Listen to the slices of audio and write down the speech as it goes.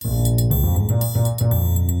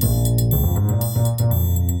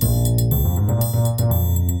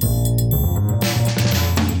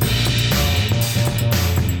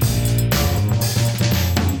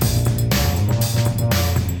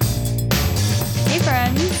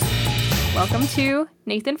welcome to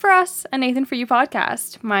Nathan for Us, a Nathan for You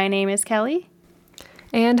podcast. My name is Kelly.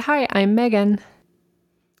 And hi, I'm Megan.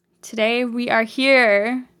 Today we are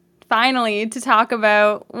here, finally, to talk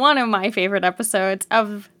about one of my favorite episodes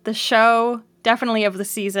of the show, definitely of the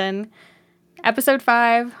season. Episode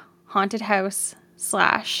 5, Haunted House /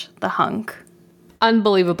 The Hunk.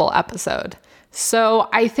 Unbelievable episode. So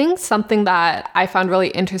I think something that I found really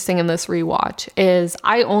interesting in this rewatch is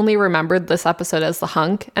I only remembered this episode as The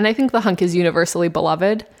Hunk, and I think The Hunk is universally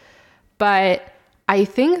beloved, but I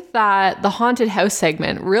think that the haunted house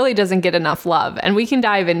segment really doesn't get enough love, and we can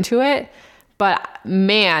dive into it, but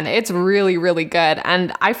man, it's really, really good,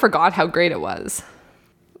 and I forgot how great it was.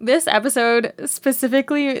 This episode,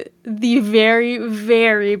 specifically the very,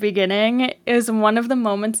 very beginning, is one of the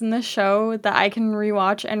moments in the show that I can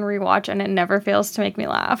rewatch and it never fails to make me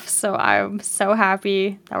laugh. So I'm so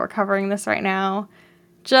happy that we're covering this right now.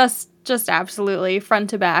 Just absolutely front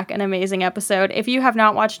to back an amazing episode. If you have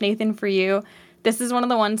not watched Nathan for You, this is one of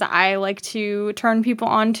the ones that I like to turn people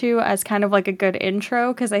onto as kind of like a good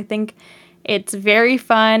intro because I think it's very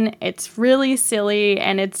fun, it's really silly,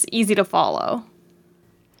 and it's easy to follow.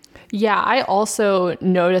 Yeah, I also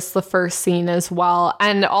noticed the first scene as well.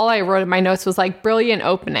 And all I wrote in my notes was like, brilliant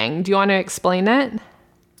opening. Do you want to explain it?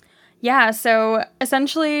 Yeah, so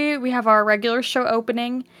essentially we have our regular show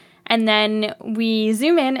opening and then we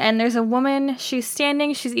zoom in and there's a woman, she's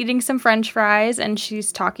standing, she's eating some French fries and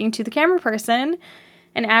she's talking to the camera person.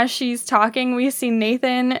 And as she's talking, we see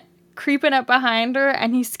Nathan creeping up behind her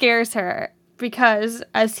and he scares her because,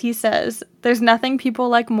 as he says, there's nothing people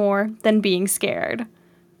like more than being scared.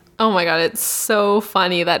 Oh my God, it's so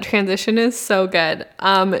funny. That transition is so good.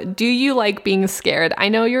 Do you like being scared? I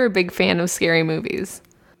know you're a big fan of scary movies.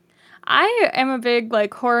 I am a big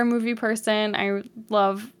horror movie person. I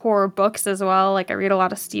love horror books as well. I read a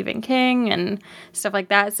lot of Stephen King and stuff like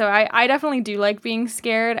that. So I definitely do like being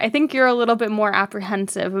scared. I think you're a little bit more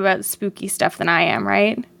apprehensive about spooky stuff than I am,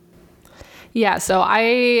 right? Yeah, so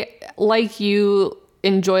I, like you,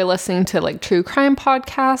 enjoy listening to true crime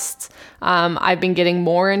podcasts. I've been getting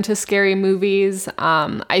more into scary movies.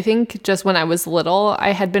 I think just when I was little, I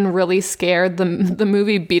had been really scared. The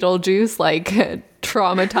movie Beetlejuice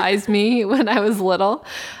traumatized me when I was little.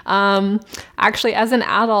 Actually, as an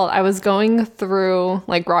adult, I was going through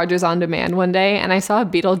Rogers On Demand one day and I saw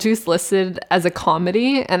Beetlejuice listed as a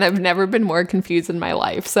comedy and I've never been more confused in my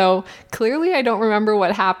life. So clearly I don't remember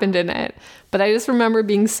what happened in it, but I just remember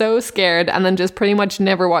being so scared and then just pretty much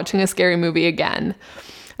never watching a scary movie again.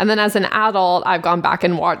 And then as an adult, I've gone back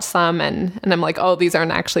and watched some and I'm like, oh, these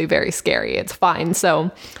aren't actually very scary. It's fine. So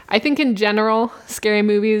I think in general, scary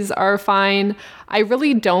movies are fine. I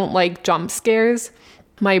really don't like jump scares.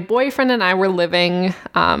 My boyfriend and I were living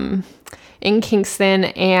in Kingston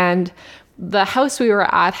and the house we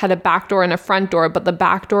were at had a back door and a front door, but the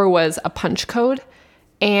back door was a punch code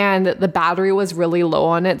and the battery was really low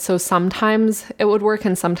on it. So sometimes it would work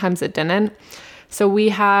and sometimes it didn't. So we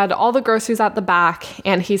had all the groceries at the back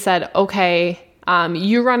and he said, okay,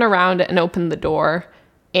 you run around and open the door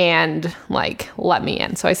and let me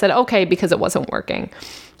in. So I said, okay, because it wasn't working.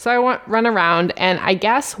 So I run around and I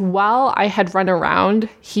guess while I had run around,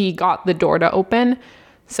 he got the door to open.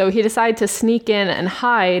 So he decided to sneak in and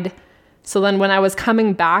hide. So then when I was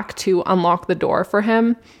coming back to unlock the door for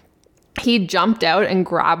him, he jumped out and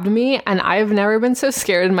grabbed me, and I've never been so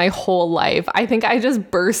scared in my whole life. I think I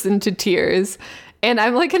just burst into tears, and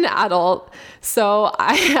I'm an adult, so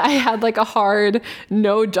I had a hard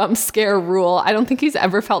no jump scare rule. I don't think he's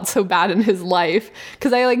ever felt so bad in his life,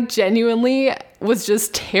 because I genuinely was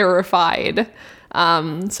just terrified.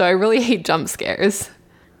 So I really hate jump scares.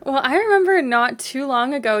 Well, I remember not too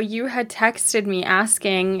long ago, you had texted me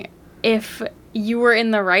asking if you were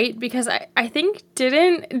in the right, because I think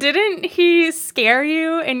didn't he scare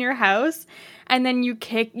you in your house and then you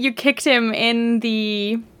kicked him in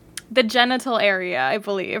the genital area, I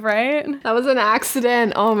believe, right? That was an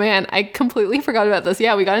accident. Oh man, I completely forgot about this.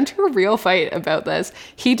 Yeah, we got into a real fight about this.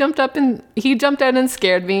 He jumped out and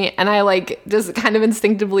scared me and I just kind of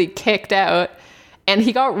instinctively kicked out and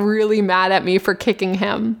he got really mad at me for kicking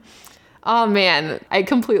him. Oh man, I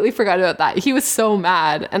completely forgot about that. He was so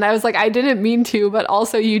mad. And I was like, I didn't mean to, but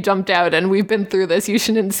also you jumped out and we've been through this. You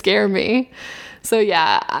shouldn't scare me. So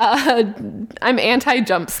yeah, I'm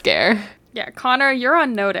anti-jump scare. Yeah, Connor, you're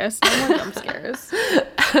on notice. No more jump scares.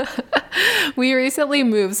 We recently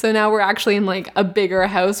moved, so now we're actually in a bigger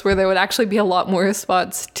house where there would actually be a lot more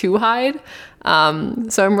spots to hide.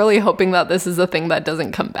 So I'm really hoping that this is a thing that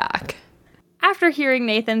doesn't come back. After hearing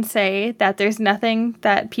Nathan say that there's nothing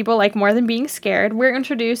that people like more than being scared, we're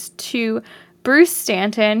introduced to Bruce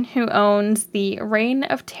Stanton, who owns the Reign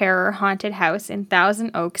of Terror haunted house in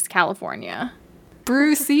Thousand Oaks, California.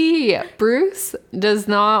 Bruce does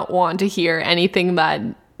not want to hear anything that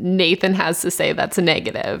Nathan has to say that's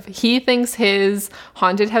negative. He thinks his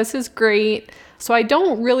haunted house is great. So I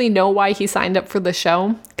don't really know why he signed up for the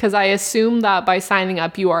show, because I assume that by signing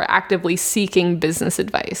up, you are actively seeking business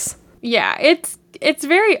advice. Yeah, it's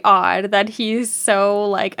very odd that he's so,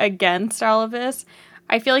 like, against all of this.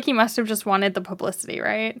 I feel like he must have just wanted the publicity,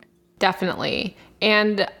 right? Definitely.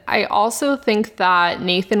 And I also think that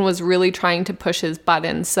Nathan was really trying to push his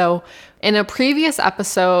buttons. So in a previous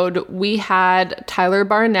episode, we had Tyler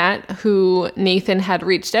Barnett, who Nathan had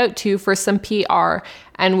reached out to for some PR.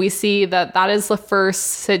 And we see that that is the first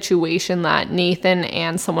situation that Nathan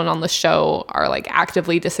and someone on the show are like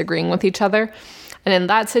actively disagreeing with each other. And in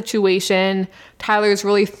that situation, Tyler's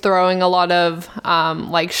really throwing a lot of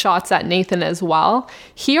like shots at Nathan as well.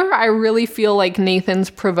 Here, I really feel like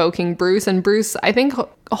Nathan's provoking Bruce, and Bruce, I think,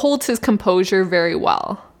 holds his composure very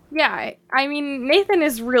well. Yeah, I mean, Nathan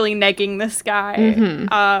is really negging this guy,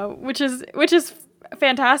 which is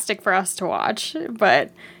fantastic for us to watch.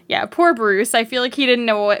 But yeah, poor Bruce. I feel like he didn't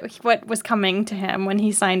know what was coming to him when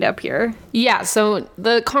he signed up here. Yeah, so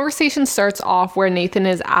the conversation starts off where Nathan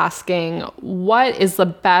is asking, what is the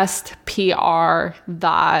best PR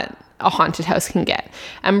that a haunted house can get?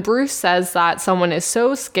 And Bruce says that someone is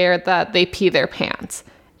so scared that they pee their pants.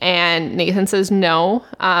 And Nathan says no.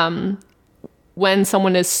 When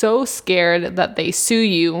someone is so scared that they sue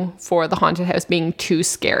you for the haunted house being too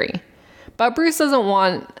scary. But Bruce doesn't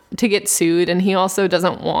want to get sued, and he also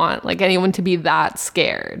doesn't want like anyone to be that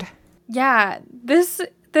scared. Yeah, this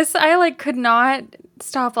I like could not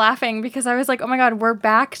stop laughing because I was like, oh my god, we're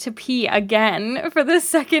back to pee again for the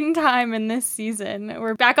second time in this season.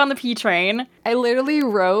 We're back on the pee train. I literally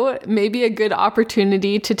wrote maybe a good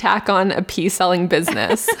opportunity to tack on a pee selling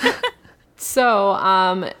business.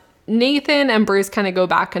 So, Nathan and Bruce kind of go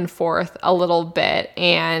back and forth a little bit,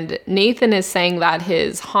 and Nathan is saying that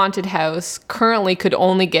his haunted house currently could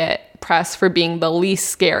only get press for being the least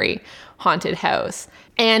scary haunted house.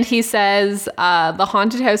 And he says the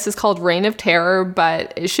haunted house is called Reign of Terror,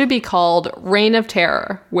 but it should be called Reign of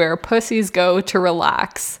Terror, where pussies go to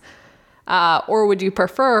relax. Or would you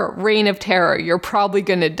prefer Reign of Terror? You're probably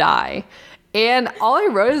gonna die. And all I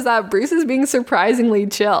wrote is that Bruce is being surprisingly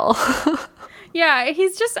chill. Yeah,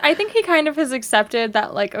 I think he kind of has accepted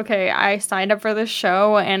that, like, okay, I signed up for this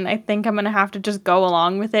show, and I think I'm going to have to just go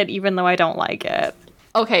along with it, even though I don't like it.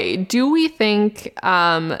 Okay, do we think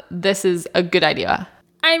this is a good idea?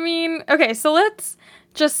 I mean, okay, so let's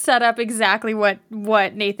just set up exactly what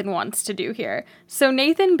Nathan wants to do here. So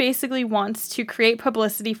Nathan basically wants to create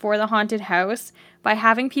publicity for the haunted house by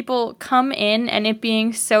having people come in and it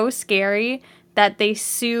being so scary that they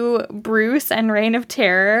sue Bruce and Reign of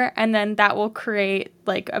Terror, and then that will create,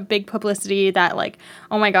 like, a big publicity that, like,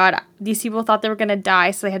 oh my god, these people thought they were gonna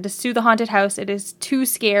die, so they had to sue the haunted house. It is too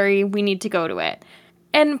scary. We need to go to it.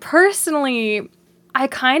 And personally, I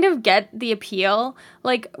kind of get the appeal.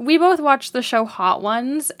 Like, we both watched the show Hot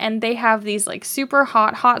Ones, and they have these, like, super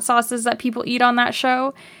hot sauces that people eat on that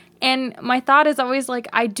show. And my thought is always, like,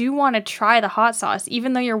 I do want to try the hot sauce,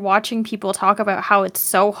 even though you're watching people talk about how it's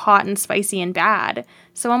so hot and spicy and bad.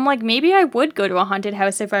 So I'm like, maybe I would go to a haunted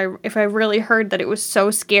house if I really heard that it was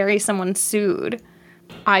so scary someone sued.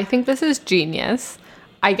 I think this is genius.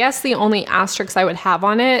 I guess the only asterisk I would have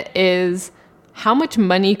on it is how much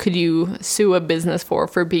money could you sue a business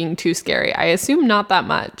for being too scary? I assume not that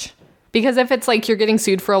much. Because if it's like you're getting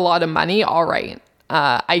sued for a lot of money, all right.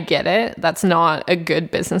 I get it. That's not a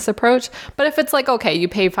good business approach. But if it's like, okay, you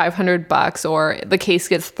pay $500 or the case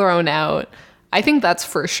gets thrown out, I think that's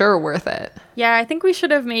for sure worth it. Yeah, I think we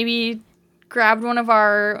should have maybe grabbed one of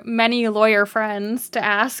our many lawyer friends to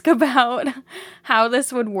ask about how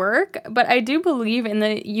this would work. But I do believe in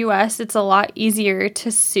the US, it's a lot easier to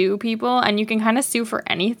sue people, and you can kind of sue for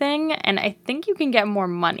anything. And I think you can get more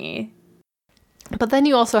money. But then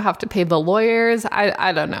you also have to pay the lawyers.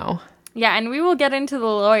 I don't know. Yeah, and we will get into the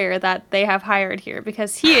lawyer that they have hired here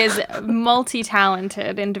because he is a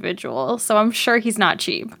multi-talented individual, so I'm sure he's not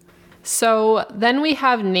cheap. So then we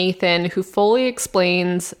have Nathan, who fully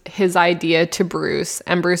explains his idea to Bruce,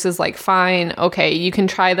 and Bruce is like, fine, okay, you can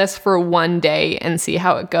try this for one day and see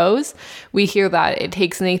how it goes. We hear that it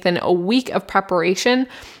takes Nathan a week of preparation,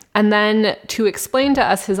 and then to explain to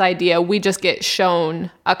us his idea, we just get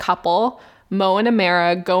shown a couple, Mo and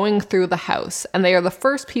Amara, going through the house, and they are the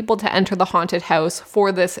first people to enter the haunted house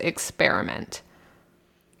for this experiment.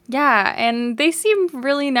 Yeah, and they seem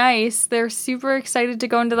really nice. They're super excited to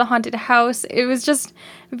go into the haunted house. It was just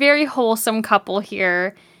a very wholesome couple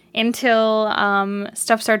here. until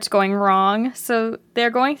stuff starts going wrong. So they're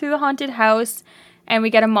going through the haunted house, and we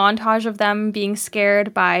get a montage of them being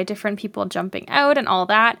scared by different people jumping out and all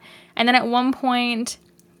that. And then at one point,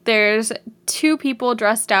 there's two people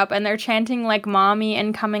dressed up, and they're chanting like mommy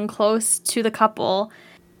and coming close to the couple.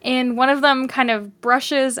 And one of them kind of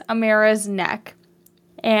brushes Amara's neck.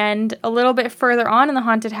 And a little bit further on in the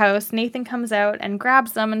haunted house, Nathan comes out and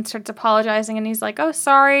grabs them and starts apologizing. And he's like, oh,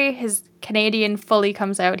 sorry. His Canadian fully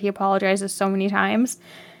comes out. He apologizes so many times.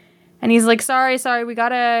 And he's like, sorry, we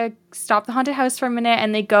gotta stop the haunted house for a minute.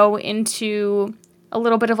 And they go into a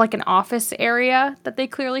little bit of like an office area that they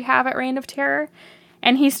clearly have at Reign of Terror.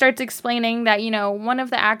 And he starts explaining that, you know, one of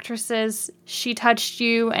the actresses, she touched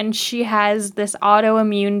you and she has this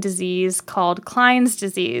autoimmune disease called Klein's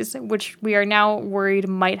disease, which we are now worried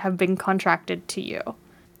might have been contracted to you.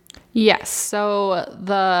 Yes, so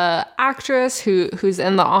the actress who's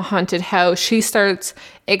in the haunted house, she starts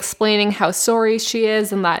explaining how sorry she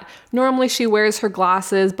is and that normally she wears her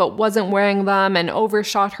glasses but wasn't wearing them and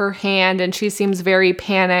overshot her hand, and she seems very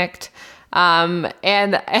panicked. And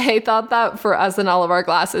I thought that for us and all of our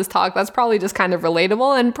glasses talk, that's probably just kind of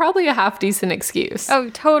relatable and probably a half decent excuse. Oh,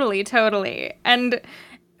 totally. And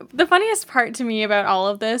the funniest part to me about all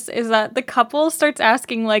of this is that the couple starts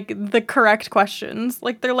asking like the correct questions.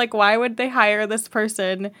 Like they're like, why would they hire this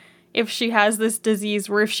person if she has this disease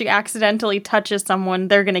where if she accidentally touches someone,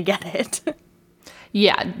 they're going to get it?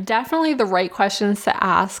 Yeah, definitely the right questions to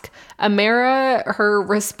ask. Amara, her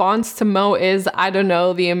response to Mo is, I don't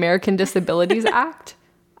know, the American Disabilities Act.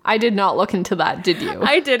 I did not look into that, did you?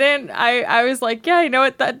 I didn't. I was like, yeah, you know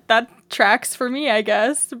what, that tracks for me, I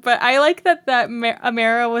guess. But I like that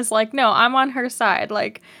Amara was like, no, I'm on her side.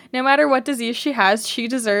 Like, no matter what disease she has, she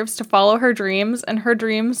deserves to follow her dreams, and her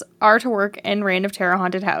dreams are to work in Reign of Terror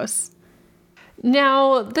Haunted House.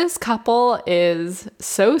 Now, this couple is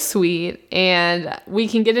so sweet, and we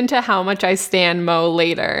can get into how much I stan Mo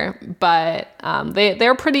later, but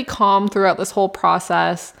they're pretty calm throughout this whole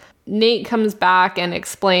process. Nate comes back and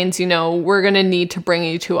explains, you know, we're going to need to bring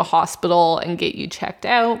you to a hospital and get you checked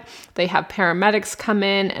out. They have paramedics come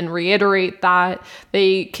in and reiterate that.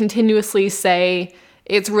 They continuously say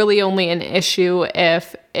it's really only an issue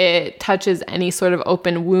if it touches any sort of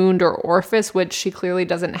open wound or orifice, which she clearly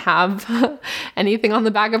doesn't have anything on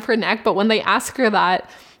the back of her neck. But when they ask her that,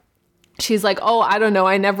 she's like, oh, I don't know,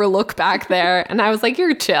 I never look back there. And I was like,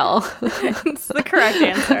 you're chill. It's the correct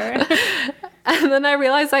answer. And then I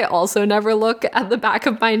realized I also never look at the back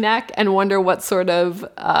of my neck and wonder what sort of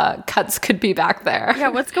cuts could be back there. Yeah,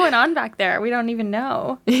 what's going on back there? We don't even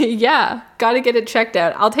know. Yeah, gotta get it checked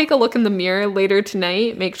out. I'll take a look in the mirror later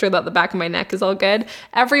tonight, make sure that the back of my neck is all good.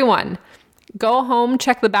 Everyone, go home,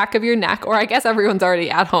 check the back of your neck, or I guess everyone's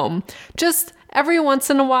already at home. Just every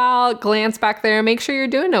once in a while, glance back there, make sure you're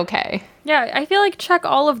doing okay. Yeah, I feel like check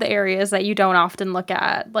all of the areas that you don't often look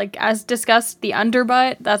at. Like, as discussed, the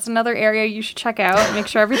underbutt, that's another area you should check out. Make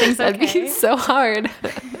sure everything's okay. That'd be so hard.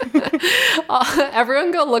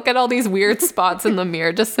 Everyone go look at all these weird spots in the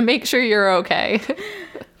mirror just to make sure you're okay.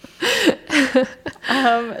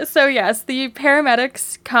 So yes, the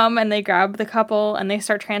paramedics come and they grab the couple and they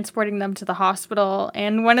start transporting them to the hospital.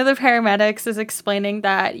 And one of the paramedics is explaining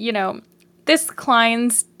that, you know, this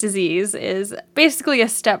Klein's disease is basically a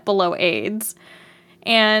step below AIDS.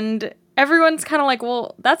 And everyone's kind of like,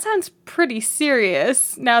 well, that sounds pretty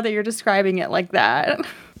serious now that you're describing it like that.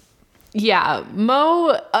 Yeah,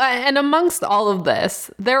 Mo, and amongst all of this,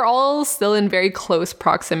 they're all still in very close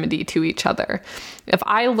proximity to each other. If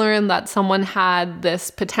I learned that someone had this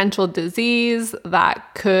potential disease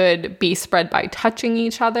that could be spread by touching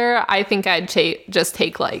each other, I think I'd just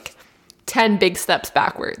take like 10 big steps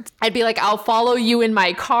backwards. I'd be like, I'll follow you in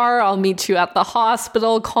my car. I'll meet you at the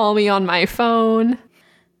hospital. Call me on my phone.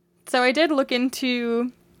 So I did look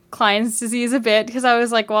into Klein's disease a bit because I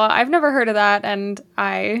was like, well, I've never heard of that. And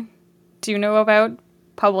I do know about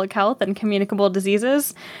public health and communicable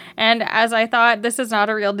diseases. And as I thought, this is not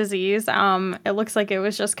a real disease. It looks like it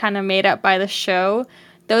was just kind of made up by the show,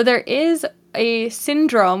 though there is a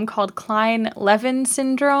syndrome called Klein-Levin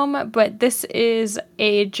syndrome, but this is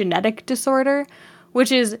a genetic disorder,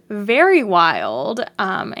 which is very wild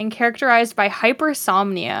and characterized by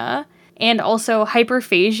hypersomnia and also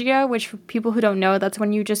hyperphagia, which for people who don't know, that's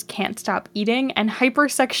when you just can't stop eating, and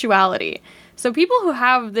hypersexuality. So people who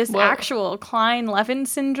have this actual Klein-Levin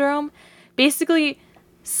syndrome basically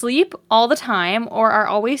sleep all the time or are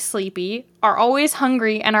always sleepy, are always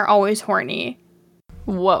hungry, and are always horny.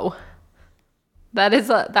 Whoa.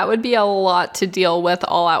 That would be a lot to deal with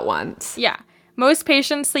all at once. Yeah. Most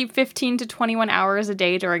patients sleep 15 to 21 hours a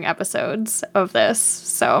day during episodes of this,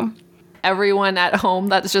 so... everyone at home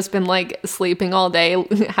that's just been like sleeping all day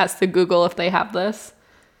has to Google if they have this.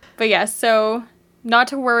 But yeah, so not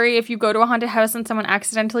to worry if you go to a haunted house and someone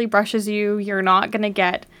accidentally brushes you, you're not going to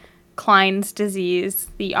get Klein's disease,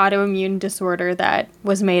 the autoimmune disorder that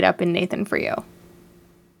was made up in Nathan for you.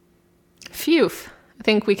 Phew. I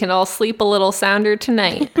think we can all sleep a little sounder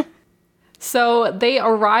tonight. So they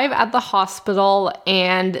arrive at the hospital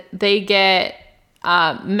and they get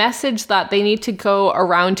a message that they need to go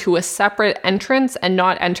around to a separate entrance and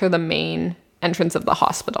not enter the main entrance of the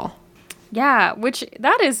hospital. Yeah, which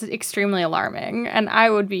that is extremely alarming. And I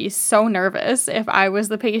would be so nervous if I was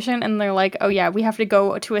the patient and they're like, oh yeah, we have to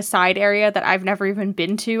go to a side area that I've never even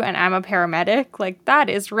been to and I'm a paramedic. Like, that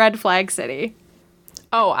is red flag city.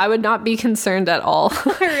 Oh, I would not be concerned at all.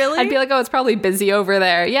 Really? I'd be like, oh, it's probably busy over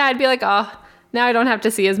there. Yeah, I'd be like, oh, now I don't have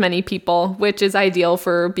to see as many people, which is ideal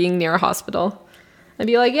for being near a hospital. I'd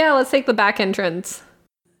be like, yeah, let's take the back entrance.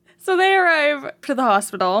 So they arrive to the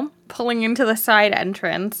hospital, pulling into the side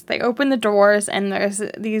entrance. They open the doors, and there's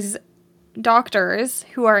these doctors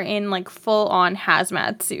who are in, like, full-on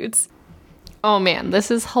hazmat suits. Oh, man,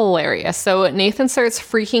 this is hilarious. So Nathan starts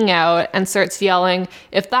freaking out and starts yelling,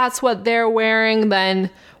 if that's what they're wearing,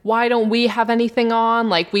 then why don't we have anything on?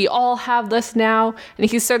 Like, we all have this now. And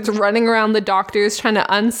he starts running around the doctors trying to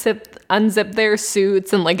unzip their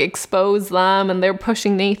suits and, like, expose them, and they're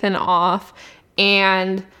pushing Nathan off.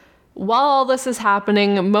 And while all this is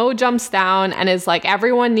happening, Mo jumps down and is like,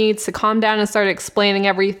 everyone needs to calm down and start explaining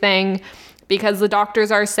everything because the doctors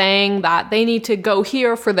are saying that they need to go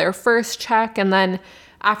here for their first check. And then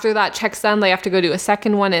after that check's done, they have to go do a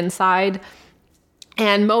second one inside.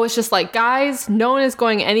 And Mo is just like, guys, no one is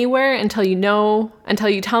going anywhere until you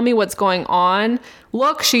tell me what's going on.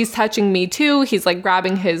 Look, she's touching me too. He's like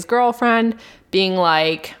grabbing his girlfriend, being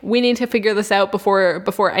like, we need to figure this out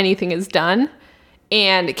before anything is done.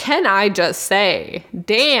 And can I just say,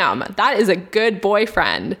 damn, that is a good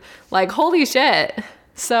boyfriend. Like, holy shit.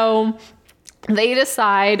 So they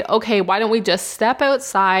decide, okay, why don't we just step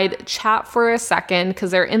outside, chat for a second,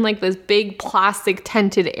 because they're in like this big plastic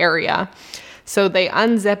tented area. So they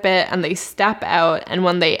unzip it and they step out. And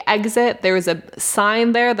when they exit, there's a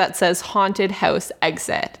sign there that says haunted house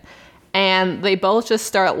exit. And they both just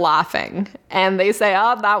start laughing. And they say,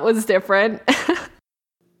 oh, that was different.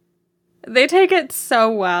 They take it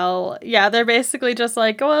so well. Yeah, they're basically just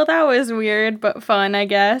like, well, that was weird, but fun, I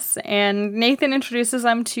guess. And Nathan introduces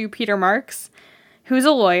them to Peter Marks, who's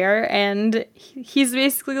a lawyer, and he's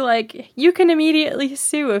basically like, you can immediately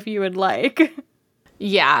sue if you would like.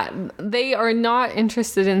 Yeah, they are not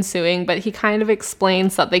interested in suing, but he kind of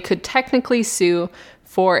explains that they could technically sue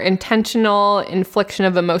for intentional infliction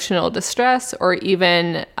of emotional distress or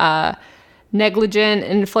even negligent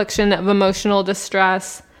infliction of emotional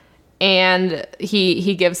distress. And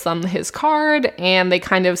he gives them his card and they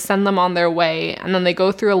kind of send them on their way. And then they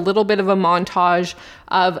go through a little bit of a montage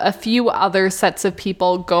of a few other sets of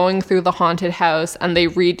people going through the haunted house and they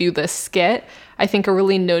redo this skit. I think a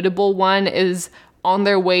really notable one is on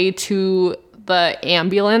their way to the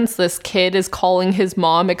ambulance. This kid is calling his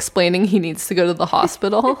mom, explaining he needs to go to the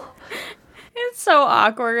hospital. It's so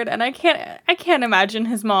awkward, and I can't imagine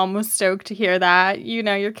his mom was stoked to hear that. You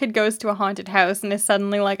know, your kid goes to a haunted house and is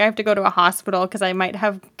suddenly like, I have to go to a hospital because I might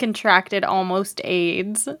have contracted almost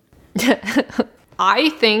AIDS. I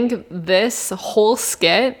think this whole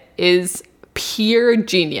skit is pure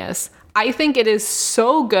genius. I think it is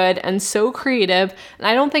so good and so creative, and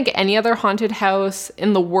I don't think any other haunted house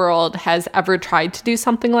in the world has ever tried to do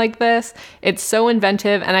something like this. It's so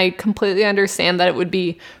inventive, and I completely understand that it would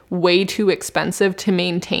be way too expensive to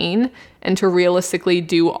maintain and to realistically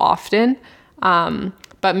do often.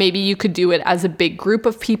 But maybe you could do it as a big group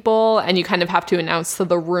of people, and you kind of have to announce to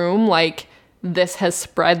the room, like, this has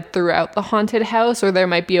spread throughout the haunted house, or there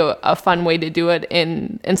might be a fun way to do it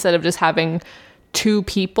instead of just having 2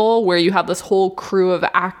 people where you have this whole crew of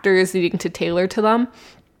actors needing to tailor to them.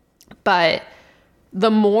 But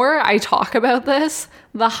the more I talk about this,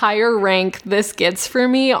 the higher rank this gets for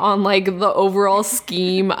me on like the overall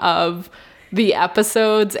scheme of the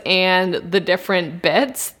episodes and the different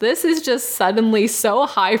bits. This is just suddenly so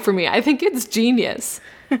high for me. I think it's genius.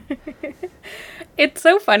 It's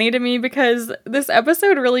so funny to me because this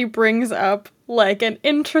episode really brings up like an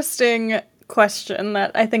interesting question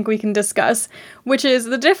that I think we can discuss, which is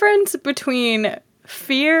the difference between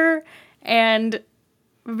fear and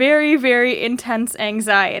very, very intense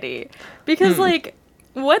anxiety. Because like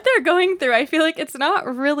what they're going through, I feel like it's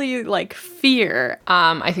not really like fear.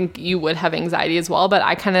 I think you would have anxiety as well, but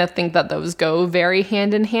I kind of think that those go very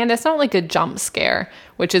hand in hand. It's not like a jump scare,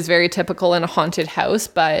 which is very typical in a haunted house,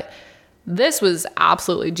 but This was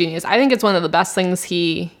absolutely genius. I think it's one of the best things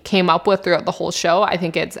he came up with throughout the whole show. I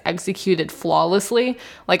think it's executed flawlessly.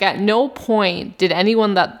 Like, at no point did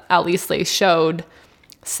anyone that at least they showed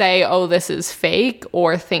say, oh, this is fake,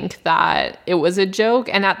 or think that it was a joke.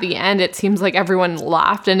 And at the end, it seems like everyone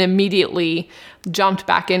laughed and immediately jumped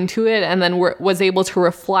back into it, and then was able to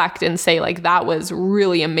reflect and say, like, that was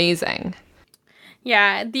really amazing.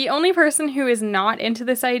 Yeah, the only person who is not into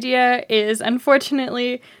this idea is,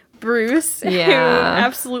 unfortunately, Bruce, who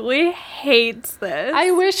absolutely hates this.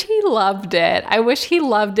 I wish he loved it. I wish he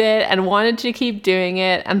loved it and wanted to keep doing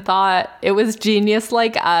it and thought it was genius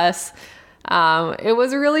like us. It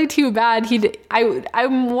was really too bad.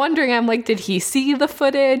 I'm wondering, I'm like, did he see the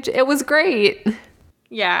footage? It was great.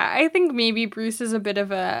 Yeah, I think maybe Bruce is a bit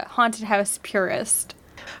of a haunted house purist.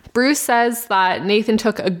 Bruce says that Nathan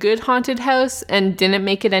took a good haunted house and didn't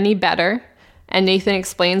make it any better. And Nathan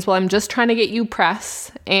explains, well, I'm just trying to get you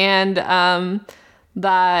press. And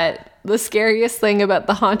that the scariest thing about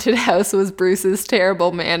the haunted house was Bruce's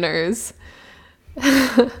terrible manners.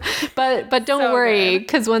 but don't worry,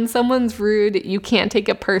 because when someone's rude, you can't take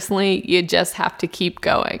it personally. You just have to keep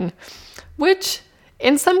going. Which,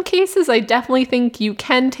 in some cases, I definitely think you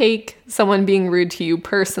can take someone being rude to you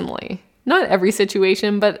personally. Not every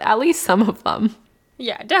situation, but at least some of them.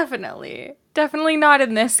 Yeah, definitely. Definitely not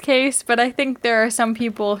in this case, but I think there are some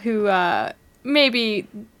people who maybe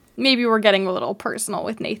we're getting a little personal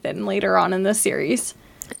with Nathan later on in the series.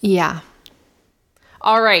 Yeah.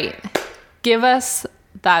 All right. Give us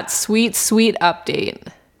that sweet, sweet update.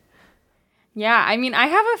 Yeah, I mean, I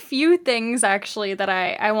have a few things actually that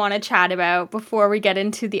I want to chat about before we get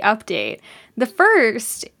into the update. The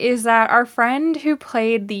first is that our friend who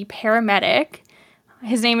played the paramedic,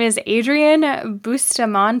 his name is Adrian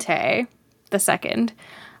Bustamante II.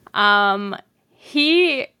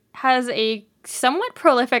 He has a somewhat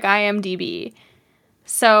prolific IMDb.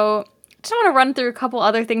 So just want to run through a couple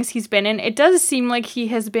other things he's been in. It does seem like he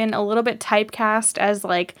has been a little bit typecast as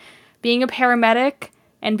like being a paramedic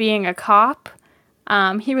and being a cop.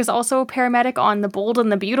 He was also a paramedic on The Bold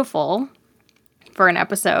and the Beautiful for an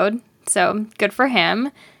episode, so good for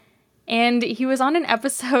him. And he was on an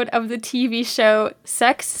episode of the TV show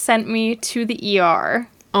Sex Sent Me to the ER.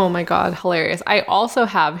 Oh my God, hilarious. I also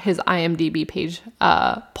have his IMDb page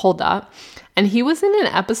pulled up, and he was in an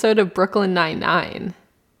episode of Brooklyn Nine-Nine.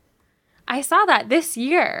 I saw that this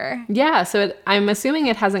year. Yeah, so I'm assuming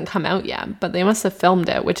it hasn't come out yet, but they must have filmed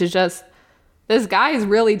it, which is just, this guy's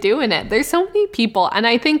really doing it. There's so many people, and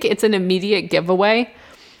I think it's an immediate giveaway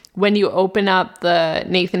when you open up the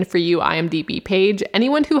Nathan For You IMDb page.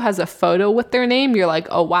 Anyone who has a photo with their name, you're like,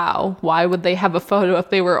 oh wow, why would they have a photo if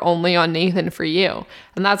they were only on Nathan For You?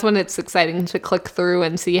 And that's when it's exciting to click through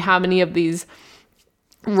and see how many of these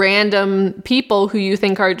random people who you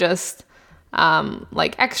think are just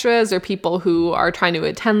like extras or people who are trying to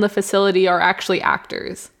attend the facility are actually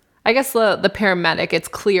actors. I guess the paramedic, it's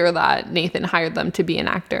clear that Nathan hired them to be an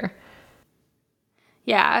actor.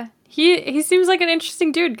 Yeah, he seems like an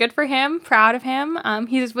interesting dude. Good for him. Proud of him.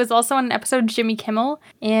 He was also on an episode of Jimmy Kimmel.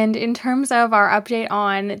 And in terms of our update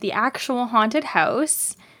on the actual haunted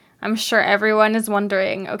house, I'm sure everyone is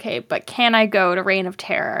wondering, okay, but can I go to Reign of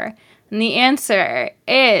Terror? And the answer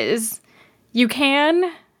is you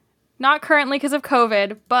can. Not currently because of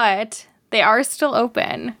COVID, but they are still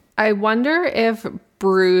open. I wonder if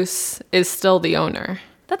Bruce is still the owner.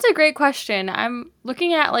 That's a great question. I'm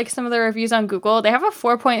looking at like some of the reviews on Google. They have a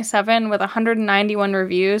 4.7 with 191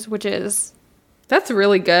 reviews, which is... That's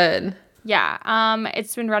really good. Yeah.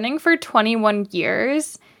 It's been running for 21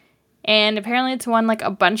 years, and apparently it's won like a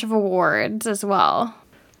bunch of awards as well.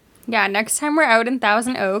 Yeah, next time we're out in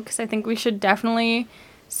Thousand Oaks, I think we should definitely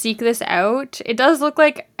seek this out. It does look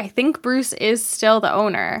like, I think Bruce is still the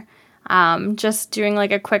owner. Just doing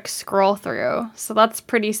like a quick scroll through. So that's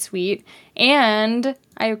pretty sweet. And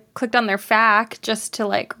I clicked on their FAQ just to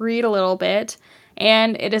like read a little bit.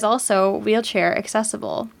 And it is also wheelchair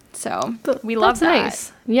accessible. So we love that.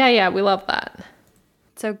 Nice. Yeah, we love that.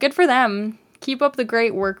 So good for them. Keep up the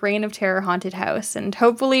great work, Reign of Terror Haunted House. And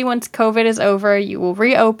hopefully once COVID is over, you will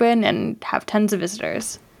reopen and have tons of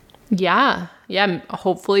visitors. Yeah.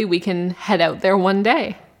 Hopefully we can head out there one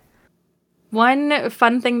day. One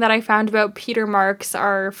fun thing that I found about Peter Marks,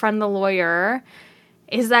 our friend the lawyer,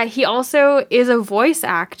 is that he also is a voice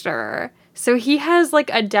actor. So he has like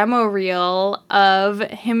a demo reel of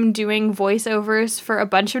him doing voiceovers for a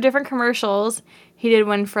bunch of different commercials. He did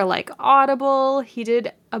one for like Audible. He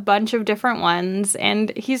did a bunch of different ones,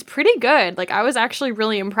 and he's pretty good. Like, I was actually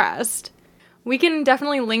really impressed. We can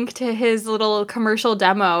definitely link to his little commercial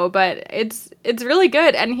demo, but it's really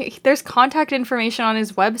good, and there's contact information on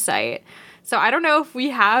his website. So I don't know if we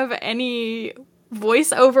have any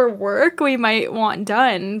voiceover work we might want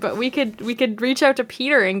done, but we could reach out to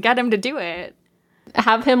Peter and get him to do it.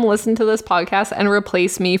 Have him listen to this podcast and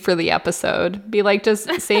replace me for the episode. Be like,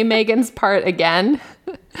 just say Megan's part again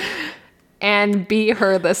and be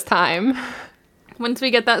her this time. Once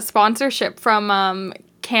we get that sponsorship from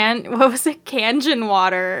Kangen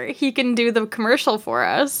Water, he can do the commercial for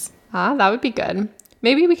us. That would be good.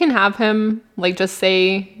 Maybe we can have him like just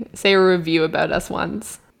say a review about us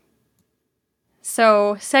once.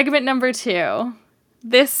 So segment number 2.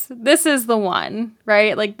 This is the one,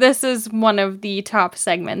 right? Like, this is one of the top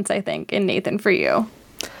segments, I think, in Nathan for you.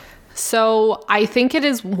 So I think it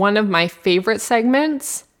is one of my favorite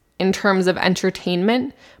segments in terms of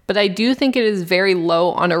entertainment, but I do think it is very low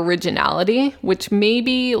on originality, which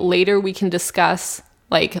maybe later we can discuss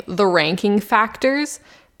like the ranking factors,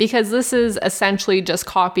 because this is essentially just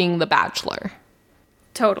copying The Bachelor.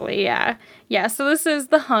 Totally, yeah. Yeah, so this is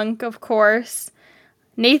the hunk, of course.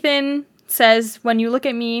 Nathan says, when you look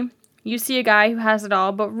at me, you see a guy who has it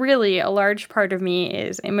all, but really a large part of me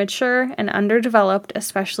is immature and underdeveloped,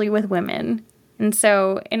 especially with women. And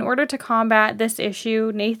so in order to combat this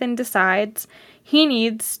issue, Nathan decides he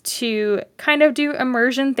needs to kind of do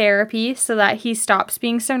immersion therapy so that he stops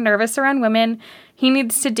being so nervous around women. He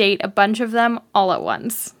needs to date a bunch of them all at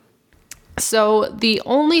once. So the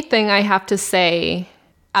only thing I have to say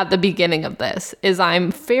at the beginning of this is I'm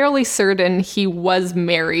fairly certain he was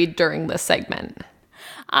married during this segment.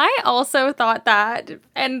 I also thought that,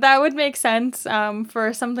 and that would make sense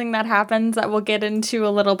for something that happens that we'll get into a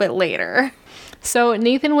little bit later. So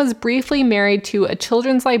Nathan was briefly married to a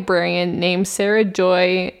children's librarian named Sarah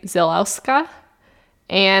Joy Zilowska,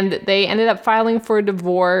 and they ended up filing for a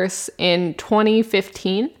divorce in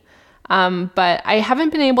 2015. But I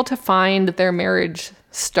haven't been able to find their marriage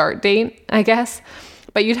start date, I guess.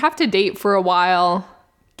 But you'd have to date for a while,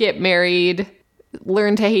 get married,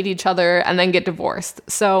 learn to hate each other, and then get divorced.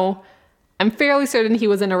 So I'm fairly certain he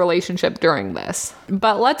was in a relationship during this.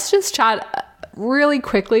 But let's just chat really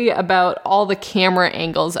quickly about all the camera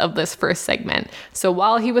angles of this first segment. So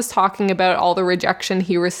while he was talking about all the rejection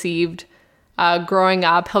he received growing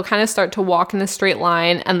up, he'll kind of start to walk in a straight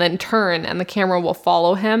line and then turn, and the camera will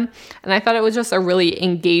follow him. And I thought it was just a really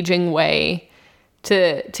engaging way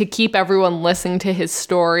to keep everyone listening to his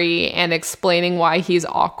story and explaining why he's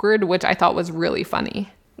awkward, which I thought was really funny.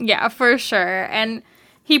 Yeah, for sure. And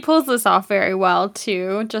he pulls this off very well,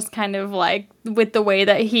 too, just kind of like with the way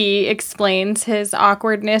that he explains his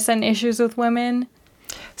awkwardness and issues with women.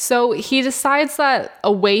 So he decides that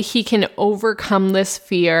a way he can overcome this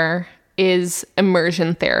fear is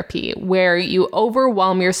immersion therapy, where you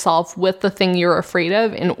overwhelm yourself with the thing you're afraid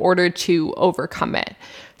of in order to overcome it.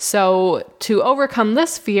 So to overcome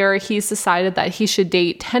this fear, he's decided that he should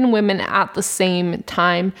date 10 women at the same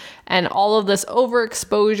time, and all of this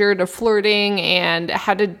overexposure to flirting and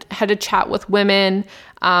how to chat with women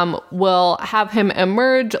will have him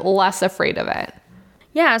emerge less afraid of it.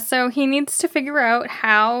 Yeah, so he needs to figure out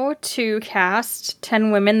how to cast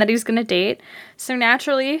 10 women that he's going to date. So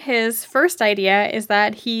naturally, his first idea is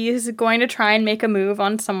that he's going to try and make a move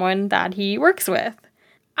on someone that he works with.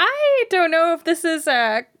 I don't know if this is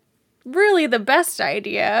really the best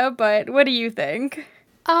idea, but what do you think?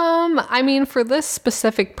 I mean, for this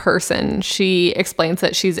specific person, she explains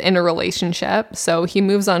that she's in a relationship, so he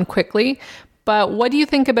moves on quickly. But what do you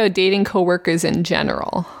think about dating coworkers in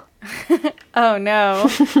general? Oh, no.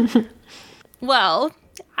 Well,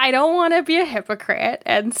 I don't want to be a hypocrite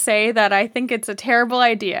and say that I think it's a terrible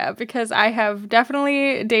idea, because I have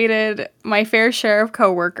definitely dated my fair share of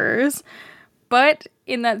coworkers. But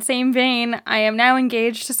in that same vein, I am now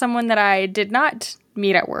engaged to someone that I did not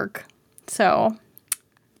meet at work. So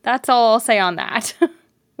that's all I'll say on that.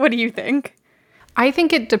 What do you think? I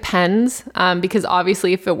think it depends, because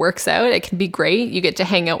obviously if it works out, it can be great. You get to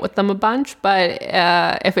hang out with them a bunch. But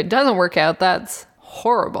if it doesn't work out, that's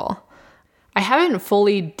horrible. I haven't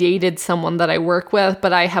fully dated someone that I work with,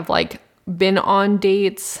 but I have like been on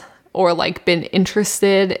dates or like been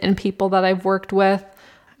interested in people that I've worked with.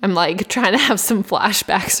 I'm like trying to have some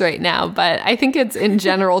flashbacks right now, but I think it's in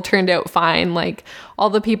general turned out fine. Like all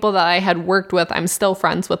the people that I had worked with, I'm still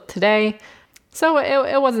friends with today. So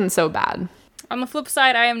it wasn't so bad. On the flip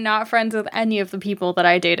side, I am not friends with any of the people that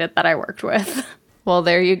I dated that I worked with. Well,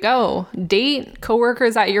 there you go. Date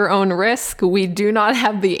coworkers at your own risk. We do not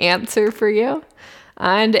have the answer for you.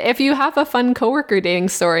 And if you have a fun coworker dating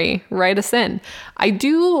story, write us in. I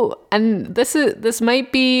do, and this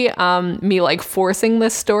might be me like forcing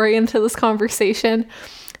this story into this conversation,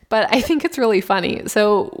 but I think it's really funny.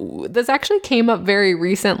 So this actually came up very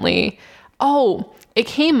recently. Oh, it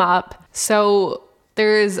came up. So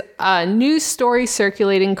there's a news story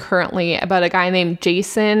circulating currently about a guy named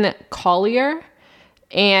Jason Collier.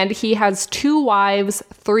 And he has 2 wives,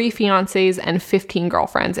 3 fiancés, and 15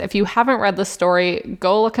 girlfriends. If you haven't read the story,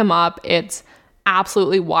 go look him up. It's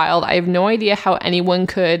absolutely wild. I have no idea how anyone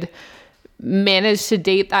could manage to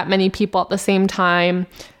date that many people at the same time,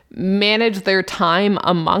 manage their time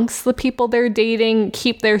amongst the people they're dating,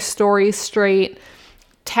 keep their stories straight,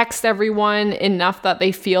 text everyone enough that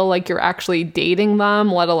they feel like you're actually dating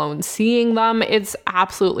them, let alone seeing them. It's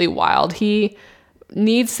absolutely wild. He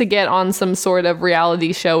needs to get on some sort of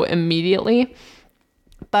reality show immediately.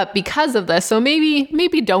 But because of this, so maybe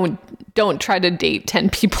don't try to date 10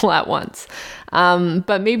 people at once.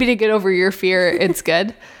 But maybe to get over your fear, it's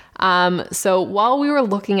good. So while we were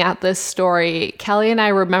looking at this story, Kelly and I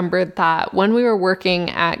remembered that when we were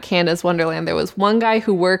working at Canada's Wonderland, there was one guy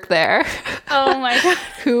who worked there. Oh my God.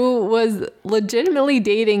 Who was legitimately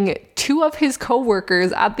dating 2 of his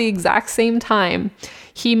coworkers at the exact same time.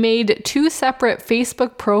 He made 2 separate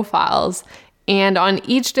Facebook profiles, and on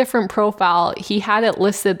each different profile, he had it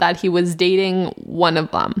listed that he was dating one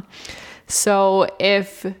of them. So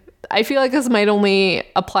I feel like this might only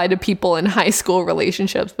apply to people in high school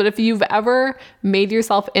relationships, but if you've ever made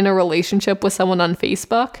yourself in a relationship with someone on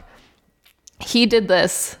Facebook, he did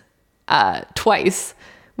this twice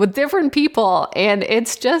with different people, and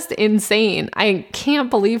it's just insane. I can't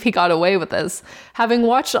believe he got away with this. Having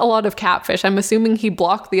watched a lot of Catfish, I'm assuming he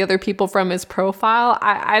blocked the other people from his profile.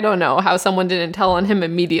 I don't know how someone didn't tell on him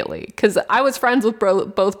immediately, because I was friends with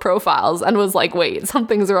both profiles and was like, wait,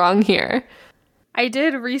 something's wrong here. I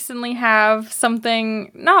did recently have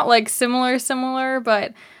something not like similar,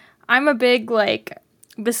 but I'm a big like,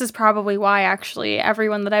 this is probably why actually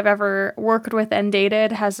everyone that I've ever worked with and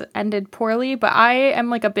dated has ended poorly, but I am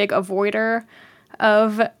like a big avoider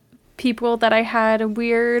of people that I had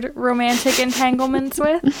weird romantic entanglements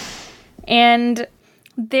with. And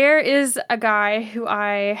there is a guy who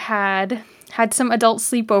I had some adult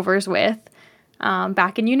sleepovers with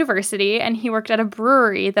back in university, and he worked at a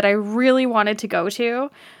brewery that I really wanted to go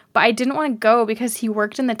to, but I didn't want to go because he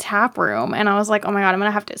worked in the tap room, and I was like, oh my God, I'm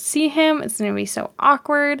gonna have to see him. It's gonna be so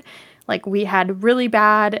awkward. Like, we had really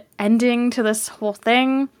bad ending to this whole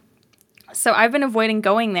thing. So I've been avoiding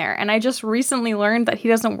going there, and I just recently learned that he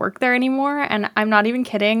doesn't work there anymore, and I'm not even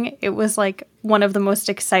kidding. It was like one of the most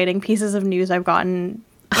exciting pieces of news I've gotten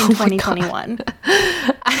in 2021.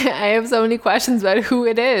 I have so many questions about who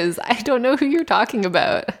it is. I don't know who you're talking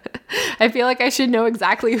about. I feel like I should know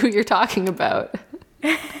exactly who you're talking about.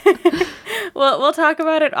 Well, we'll talk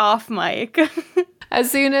about it off mic. As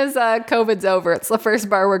soon as COVID's over, it's the first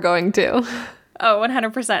bar we're going to. Oh,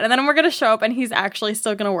 100%. And then we're going to show up and he's actually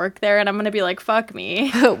still going to work there, and I'm going to be like, fuck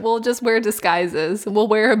me. We'll just wear disguises. We'll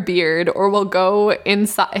wear a beard, or we'll go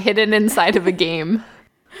hidden inside of a game.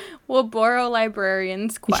 We'll borrow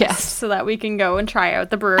librarians' quests so that we can go and try out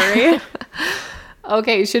the brewery.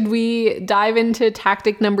 Okay, should we dive into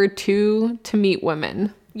tactic number 2 to meet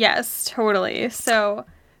women? Yes, totally. So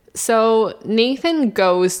Nathan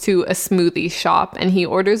goes to a smoothie shop and he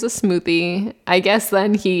orders a smoothie. I guess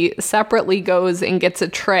then he separately goes and gets a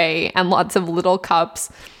tray and lots of little cups.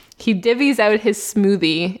 He divvies out his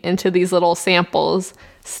smoothie into these little samples,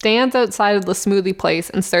 stands outside of the smoothie place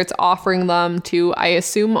and starts offering them to, I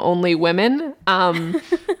assume, only women.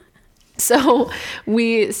 So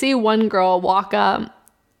we see one girl walk up.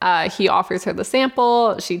 He offers her the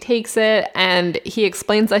sample, she takes it, and he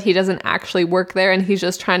explains that he doesn't actually work there and he's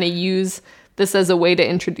just trying to use this as a way to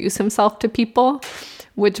introduce himself to people,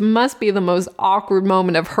 which must be the most awkward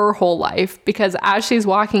moment of her whole life, because as she's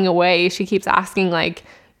walking away, she keeps asking, like,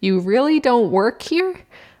 you really don't work here?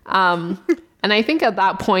 And I think at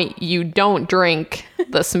that point, you don't drink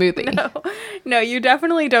the smoothie. No, you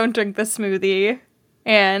definitely don't drink the smoothie.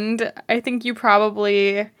 And I think you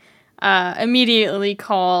probably immediately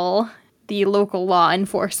call the local law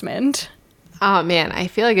enforcement. Oh man, I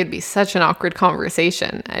feel like it'd be such an awkward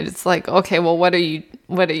conversation. And it's like, okay, well, what are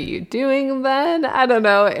you doing then? I don't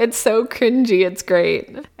know. It's so cringy. It's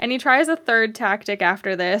great. And he tries a third tactic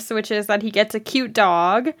after this, which is that he gets a cute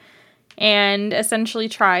dog and essentially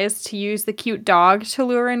tries to use the cute dog to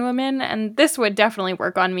lure in women. And this would definitely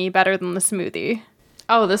work on me better than the smoothie.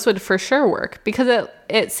 Oh, this would for sure work, because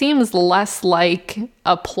it seems less like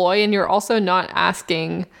a ploy, and you're also not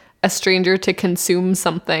asking a stranger to consume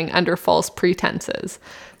something under false pretenses.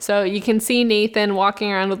 So you can see Nathan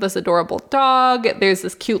walking around with this adorable dog. There's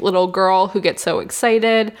this cute little girl who gets so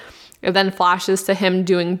excited. It then flashes to him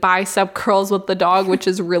doing bicep curls with the dog, which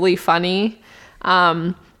is really funny.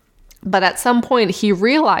 But at some point, he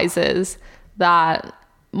realizes that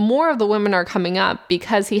more of the women are coming up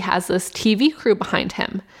because he has this TV crew behind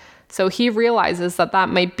him. So he realizes that that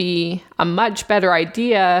might be a much better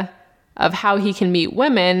idea of how he can meet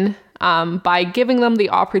women by giving them the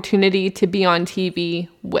opportunity to be on TV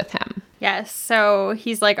with him. Yes, so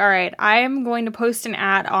he's like, all right, I'm going to post an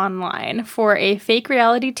ad online for a fake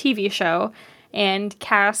reality TV show and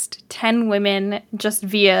cast 10 women just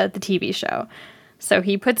via the TV show. So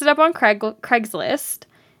he puts it up on Craigslist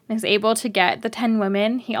and is able to get the 10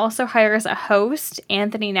 women. He also hires a host,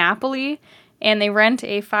 Anthony Napoli, and they rent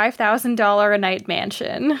a $5,000 a night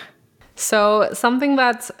mansion. So something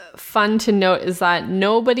that's fun to note is that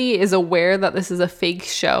nobody is aware that this is a fake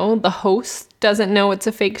show. The host doesn't know it's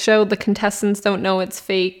a fake show. The contestants don't know it's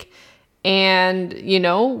fake. And,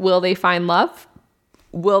 will they find love?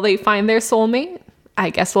 Will they find their soulmate?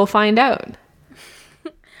 I guess we'll find out.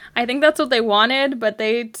 I think that's what they wanted, but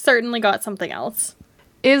they certainly got something else.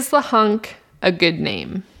 Is the hunk a good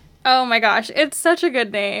name? Oh my gosh, it's such a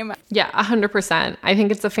good name. Yeah, 100%. I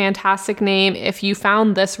think it's a fantastic name. If you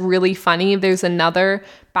found this really funny, there's another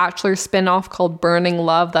Bachelor spinoff called Burning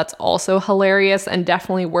Love that's also hilarious and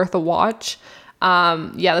definitely worth a watch.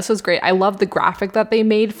 This was great. I love the graphic that they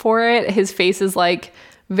made for it. His face is like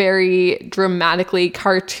very dramatically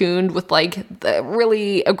cartooned with like the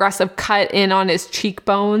really aggressive cut in on his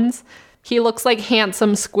cheekbones. He looks like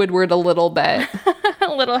handsome Squidward a little bit.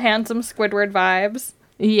 A little handsome Squidward vibes.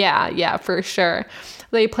 Yeah, for sure.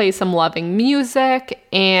 They play some loving music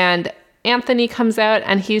and Anthony comes out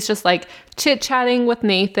and he's just like chit-chatting with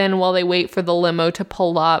Nathan while they wait for the limo to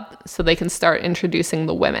pull up so they can start introducing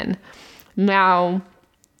the women. Now,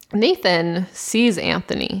 Nathan sees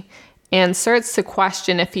Anthony and starts to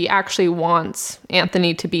question if he actually wants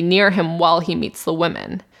Anthony to be near him while he meets the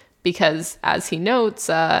women. Because, as he notes,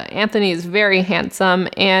 Anthony is very handsome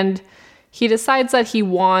and he decides that he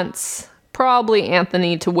wants probably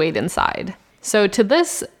Anthony to wait inside. So to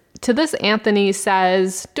this Anthony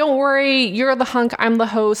says, don't worry, you're the hunk, I'm the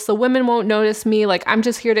host, the women won't notice me, like I'm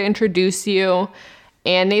just here to introduce you.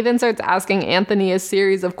 And Nathan starts asking Anthony a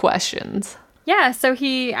series of questions. Yeah, so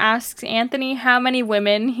he asks Anthony how many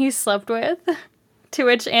women he's slept with, to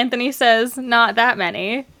which Anthony says, not that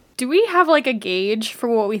many. Do we have like a gauge for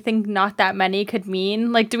what we think not that many could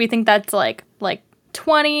mean? Like, do we think that's like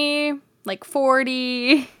 20, like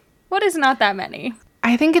 40? What is not that many?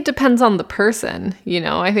 I think it depends on the person,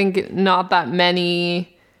 I think not that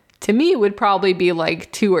many to me would probably be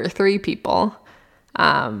like 2 or 3 people.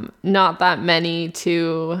 Not that many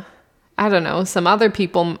to, I don't know, some other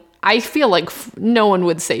people. I feel like no one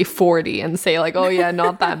would say 40 and say like, oh yeah,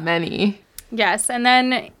 not that many. Yes, and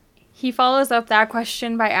then he follows up that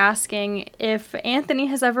question by asking if Anthony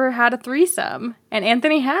has ever had a threesome. And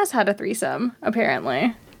Anthony has had a threesome,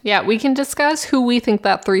 apparently. Yeah, we can discuss who we think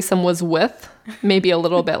that threesome was with maybe a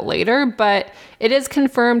little bit later, but it is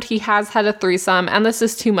confirmed he has had a threesome, and this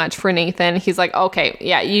is too much for Nathan. He's like, okay,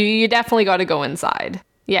 yeah, you definitely got to go inside.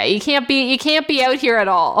 Yeah, you can't be out here at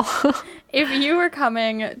all. If you were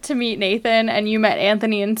coming to meet Nathan and you met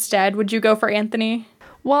Anthony instead, would you go for Anthony?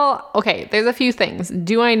 Well, okay, there's a few things.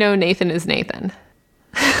 Do I know Nathan is Nathan?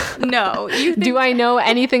 No. Do I know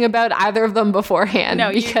anything about either of them beforehand?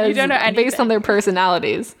 No, because you don't know anything. Based on their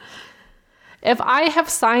personalities. If I have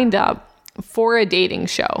signed up for a dating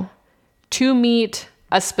show to meet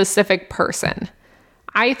a specific person,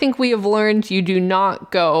 I think we have learned you do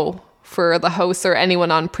not go for the host or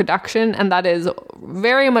anyone on production, and that is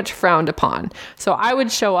very much frowned upon. So I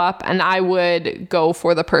would show up and I would go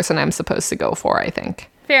for the person I'm supposed to go for, I think.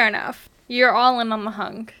 Fair enough. You're all in on the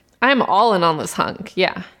hunk. I'm all in on this hunk,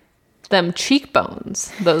 yeah. Them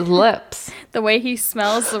cheekbones, those lips. The way he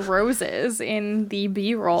smells the roses in the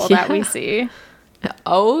B-roll that we see.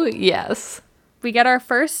 Oh, yes. We get our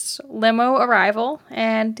first limo arrival,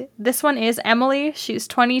 and this one is Emily. She's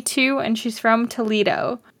 22, and she's from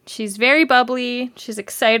Toledo. She's very bubbly. She's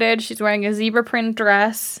excited. She's wearing a zebra print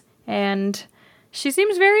dress, and she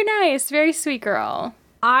seems very nice, very sweet girl.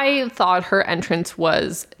 I thought her entrance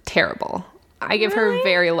was terrible. I give her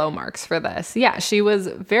very low marks for this. Yeah, she was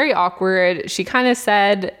very awkward. She kind of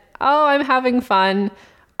said, oh, I'm having fun.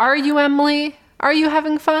 Are you, Emily? Are you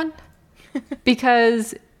having fun?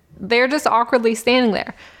 Because they're just awkwardly standing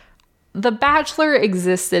there. The Bachelor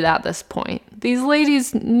existed at this point. These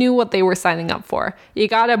ladies knew what they were signing up for. You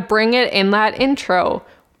gotta bring it in that intro.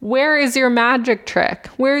 Where is your magic trick?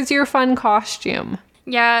 Where's your fun costume?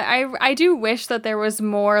 Yeah, I do wish that there was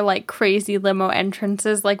more like crazy limo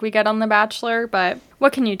entrances like we get on The Bachelor, but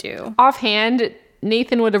what can you do? Offhand,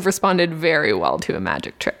 Nathan would have responded very well to a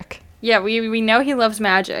magic trick. Yeah, we know he loves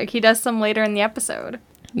magic. He does some later in the episode.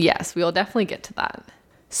 Yes, we will definitely get to that.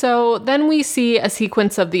 So then we see a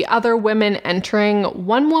sequence of the other women entering.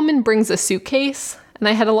 One woman brings a suitcase, and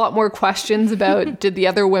I had a lot more questions about, did the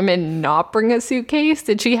other women not bring a suitcase?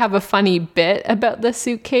 Did she have a funny bit about the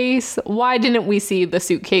suitcase? Why didn't we see the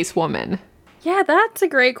suitcase woman? Yeah, that's a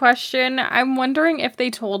great question. I'm wondering if they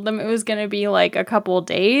told them it was going to be like a couple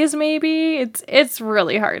days, maybe. It's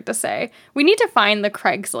really hard to say. We need to find the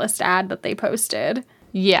Craigslist ad that they posted.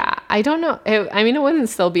 Yeah, I don't know. It wouldn't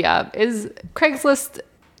still be up. Is Craigslist...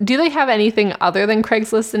 Do they have anything other than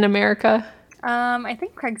Craigslist in America? I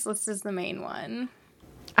think Craigslist is the main one.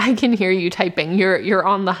 I can hear you typing. You're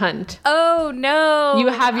on the hunt. Oh, no. You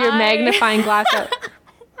have your magnifying glass up.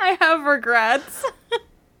 I have regrets.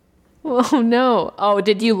 Oh, no. Oh,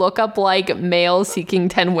 did you look up, like, male seeking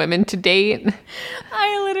 10 women to date?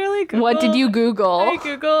 I literally Googled... What did you Google? I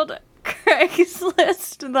Googled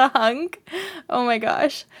Craigslist the hunk. Oh, my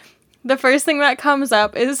gosh. The first thing that comes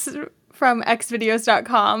up is... from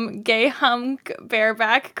xvideos.com, gay hunk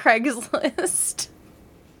bareback Craigslist.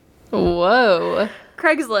 Whoa.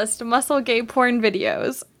 Craigslist, muscle gay porn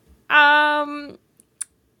videos. Yeah,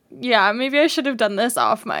 maybe I should have done this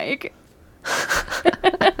off mic.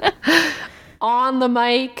 On the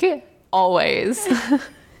mic, always.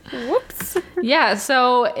 Whoops. Yeah,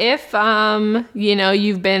 so if,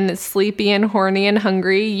 you've been sleepy and horny and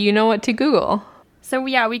hungry, you know what to Google. So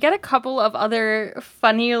yeah, we get a couple of other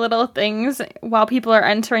funny little things while people are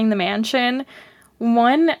entering the mansion.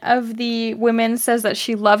 One of the women says that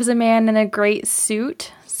she loves a man in a great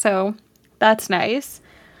suit, so that's nice.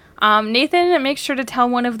 Nathan makes sure to tell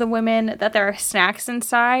one of the women that there are snacks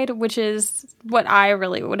inside, which is what I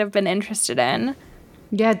really would have been interested in.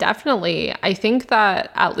 Yeah, definitely. I think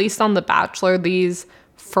that at least on The Bachelor, these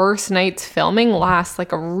first night's filming lasts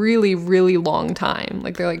like a really, really long time.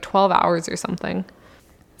 Like they're like 12 hours or something.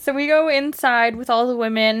 So we go inside with all the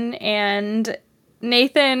women, and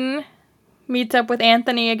Nathan meets up with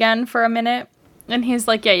Anthony again for a minute, and he's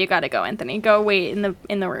like, yeah, you gotta go, Anthony. Go wait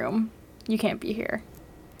in the room. You can't be here.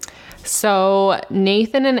 So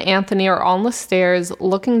Nathan and Anthony are on the stairs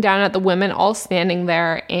looking down at the women all standing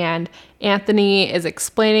there, and Anthony is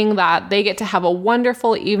explaining that they get to have a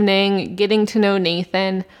wonderful evening getting to know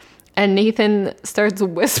Nathan, and Nathan starts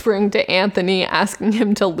whispering to Anthony, asking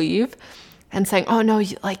him to leave. And saying, oh, no,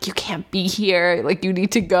 you can't be here. Like, you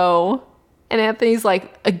need to go. And Anthony's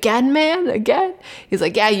like, again, man? Again? He's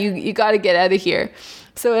like, yeah, you got to get out of here.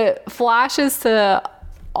 So it flashes to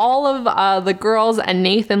all of the girls and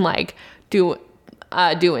Nathan, like,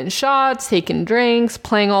 doing shots, taking drinks,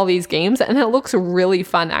 playing all these games. And it looks really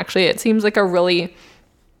fun, actually. It seems like a really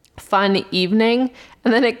fun evening.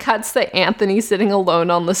 And then it cuts to Anthony sitting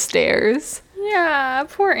alone on the stairs. Yeah,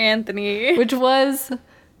 poor Anthony. Which was...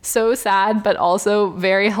 so sad, but also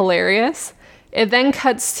very hilarious. It then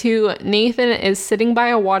cuts to Nathan is sitting by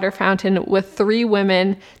a water fountain with 3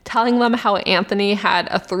 women, telling them how Anthony had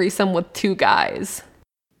a threesome with 2 guys.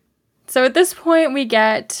 So at this point, we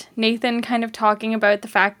get Nathan kind of talking about the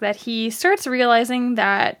fact that he starts realizing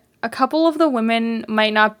that a couple of the women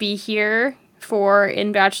might not be here for,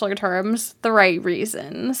 in Bachelor terms, the right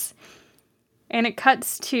reasons. And it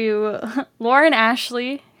cuts to Lauren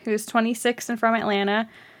Ashley, who's 26 and from Atlanta,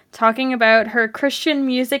 talking about her Christian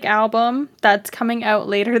music album that's coming out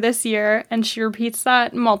later this year, and she repeats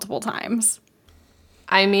that multiple times.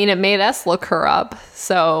 I mean, it made us look her up,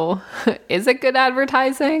 so is it good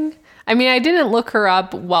advertising? I mean, I didn't look her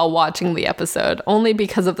up while watching the episode, only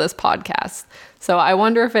because of this podcast. So I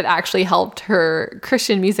wonder if it actually helped her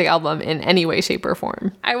Christian music album in any way, shape, or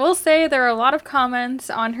form. I will say there are a lot of comments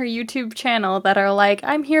on her YouTube channel that are like,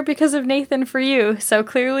 I'm here because of Nathan for you. So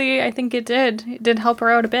clearly, I think it did help her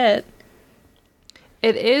out a bit.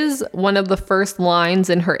 It is one of the first lines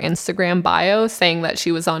in her Instagram bio saying that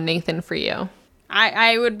she was on Nathan for you.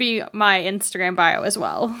 I would be my Instagram bio as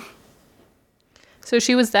well. So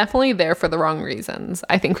she was definitely there for the wrong reasons.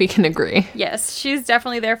 I think we can agree. Yes, she's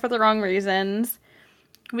definitely there for the wrong reasons.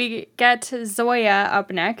 We get Zoya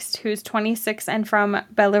up next, who's 26 and from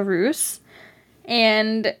Belarus.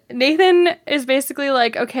 And Nathan is basically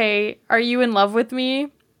like, okay, are you in love with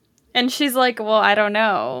me? And she's like, well, I don't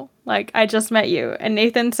know. Like, I just met you. And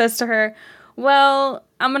Nathan says to her, well,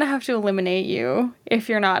 I'm going to have to eliminate you if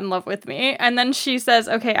you're not in love with me. And then she says,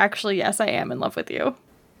 okay, actually, yes, I am in love with you.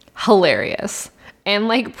 Hilarious. And,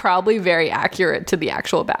 like, probably very accurate to the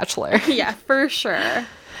actual Bachelor. Yeah, for sure.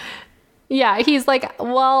 Yeah, he's like,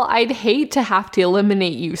 well, I'd hate to have to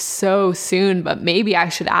eliminate you so soon, but maybe I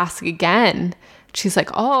should ask again. She's like,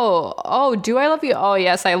 oh, do I love you? Oh,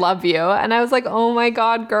 yes, I love you. And I was like, oh my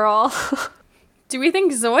God, girl. Do we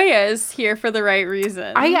think Zoya is here for the right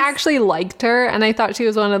reason? I actually liked her, and I thought she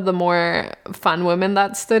was one of the more fun women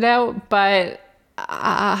that stood out. But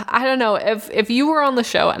I don't know, if you were on the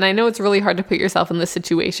show, and I know it's really hard to put yourself in this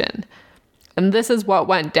situation, and this is what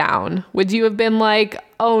went down, would you have been like,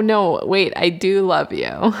 oh no, wait, I do love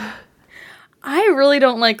you? I really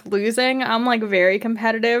don't like losing. I'm like very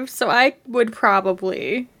competitive, so I would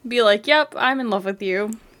probably be like, yep, I'm in love with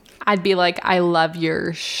you. I'd be like, I love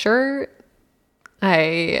your shirt.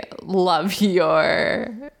 I love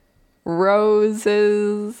your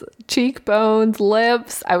roses, cheekbones,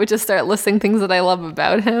 lips. I would just start listing things that I love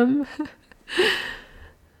about him.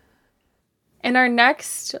 In our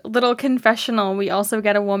next little confessional, we also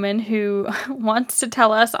get a woman who wants to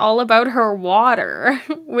tell us all about her water,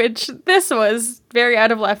 which this was very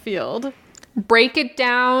out of left field. Break it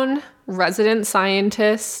down, resident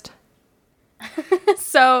scientist.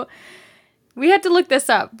 So we had to look this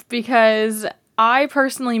up because I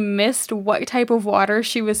personally missed what type of water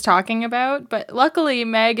she was talking about, but luckily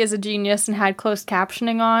Meg is a genius and had closed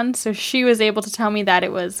captioning on, so she was able to tell me that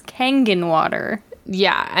it was Kangen water.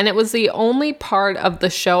 Yeah, and it was the only part of the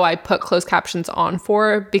show I put closed captions on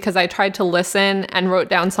for because I tried to listen and wrote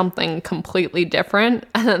down something completely different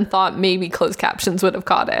and then thought maybe closed captions would have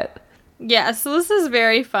caught it. Yeah, so this is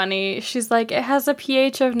very funny. She's like, it has a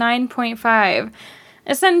pH of 9.5.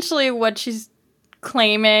 Essentially what she's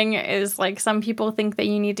claiming is like some people think that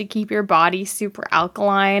you need to keep your body super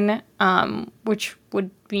alkaline, which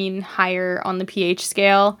would mean higher on the pH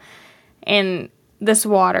scale. And this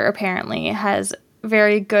water apparently has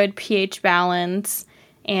very good pH balance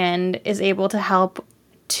and is able to help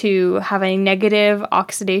to have a negative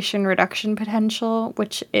oxidation reduction potential,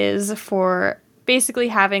 which is for basically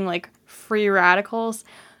having like free radicals.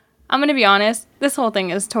 I'm going to be honest, this whole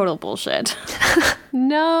thing is total bullshit.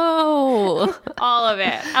 No. All of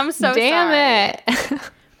it. I'm so Damn sorry. it.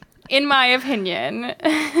 In my opinion.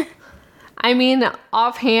 I mean,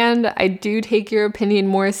 offhand, I do take your opinion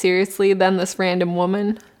more seriously than this random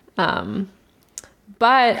woman.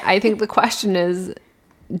 But I think the question is,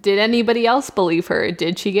 did anybody else believe her?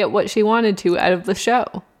 Did she get what she wanted to out of the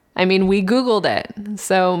show? I mean, we Googled it,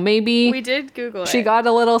 so maybe we did Google it. She got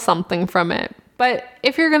a little something from it. But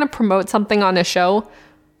if you're going to promote something on a show,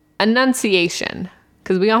 enunciation,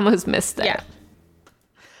 because we almost missed it. Yeah.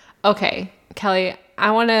 Okay, Kelly,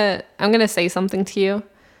 I'm going to say something to you,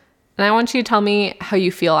 and I want you to tell me how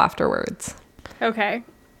you feel afterwards. Okay.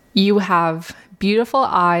 You have beautiful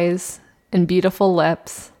eyes and beautiful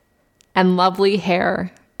lips and lovely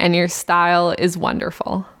hair, and your style is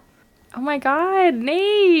wonderful. Oh my God,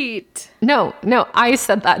 Nate. No, I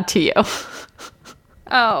said that to you.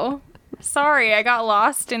 Oh, sorry. I got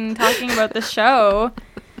lost in talking about the show.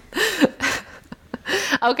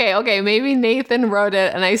 Okay, maybe Nathan wrote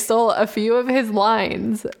it and I stole a few of his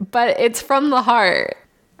lines, but it's from the heart.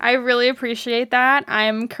 I really appreciate that.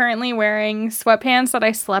 I'm currently wearing sweatpants that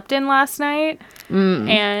I slept in last night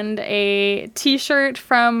and a t-shirt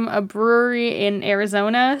from a brewery in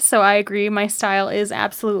Arizona. So I agree, my style is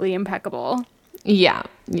absolutely impeccable. Yeah.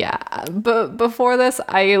 But before this,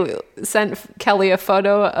 I sent Kelly a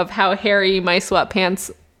photo of how hairy my sweatpants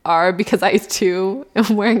are because I too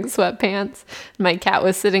am wearing sweatpants. My cat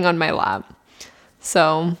was sitting on my lap.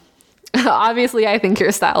 So obviously I think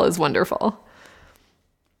your style is wonderful.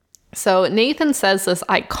 So Nathan says this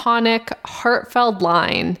iconic, heartfelt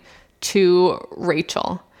line to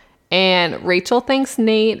Rachel. And Rachel thanks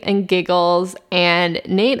Nate and giggles, and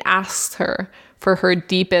Nate asks her for her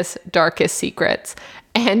deepest, darkest secrets.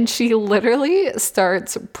 And she literally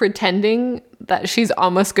starts pretending that she's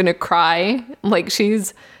almost gonna cry. Like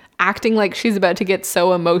she's acting like she's about to get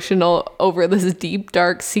so emotional over this deep,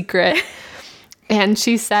 dark secret. And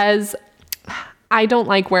she says, I don't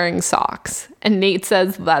like wearing socks. And Nate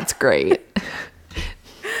says, that's great.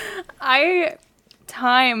 I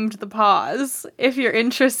timed the pause if you're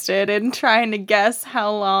interested in trying to guess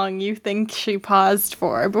how long you think she paused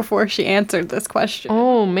for before she answered this question.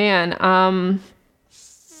 Oh, man.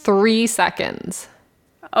 3 seconds.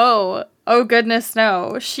 Oh goodness,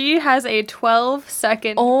 no. She has a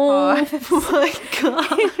 12-second pause. Oh my God.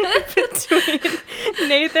 Between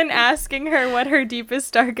Nathan asking her what her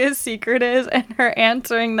deepest, darkest secret is and her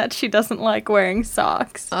answering that she doesn't like wearing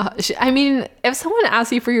socks. I mean, if someone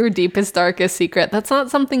asks you for your deepest, darkest secret, that's not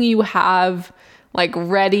something you have like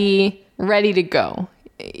ready to go.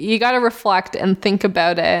 You got to reflect and think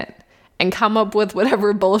about it and come up with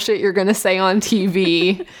whatever bullshit you're going to say on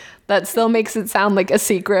TV that still makes it sound like a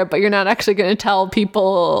secret, but you're not actually going to tell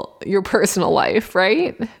people your personal life,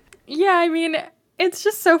 right? Yeah, I mean, it's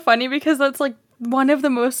just so funny because that's like one of the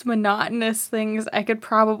most monotonous things I could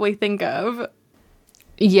probably think of.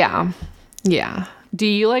 Yeah. Yeah. Do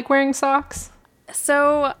you like wearing socks?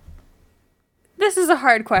 So, this is a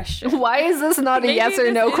hard question. Why is this not a yes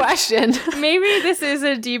or no question? Maybe this is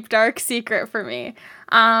a deep, dark secret for me.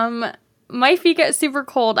 My feet get super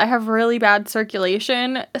cold. I have really bad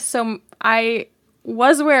circulation, so I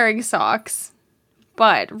was wearing socks,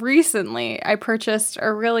 but recently I purchased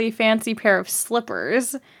a really fancy pair of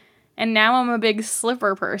slippers, and now I'm a big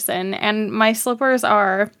slipper person, and my slippers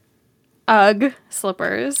are UGG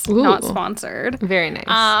slippers, Ooh, not sponsored. Very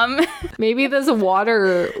nice. Maybe this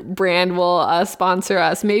water brand will sponsor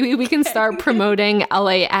us. Maybe we can start promoting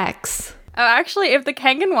LAX. Actually, if the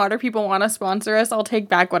Kangen Water people want to sponsor us, I'll take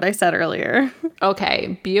back what I said earlier.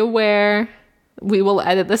 Okay, be aware. We will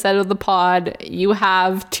edit this out of the pod. You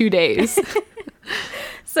have 2 days.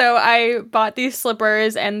 So I bought these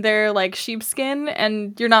slippers, and they're like sheepskin,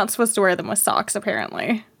 and you're not supposed to wear them with socks,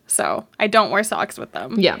 apparently. So I don't wear socks with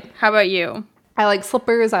them. Yeah. How about you? I like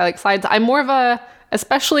slippers. I like slides. I'm more of a,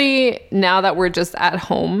 especially now that we're just at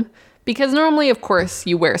home, because normally, of course,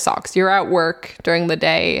 you wear socks. You're at work during the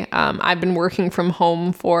day. I've been working from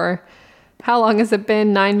home for, how long has it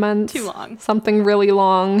been? 9 months? Too long. Something really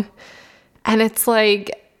long. And it's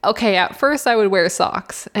like, okay, at first I would wear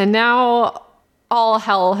socks. And now all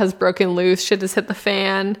hell has broken loose. Shit has hit the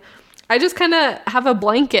fan. I just kind of have a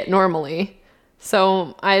blanket normally.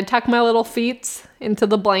 So I tuck my little feet into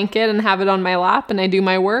the blanket and have it on my lap, and I do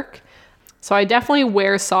my work. So I definitely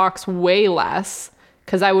wear socks way less,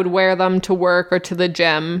 because I would wear them to work or to the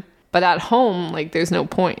gym. But at home, like, there's no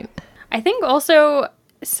point. I think also,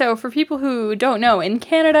 so for people who don't know, in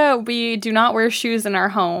Canada, we do not wear shoes in our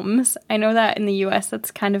homes. I know that in the US, that's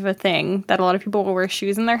kind of a thing, that a lot of people will wear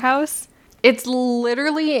shoes in their house. It's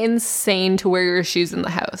literally insane to wear your shoes in the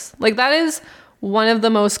house. Like, that is one of the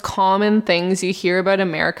most common things you hear about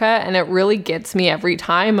America, and it really gets me every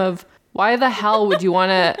time of, why the hell would you want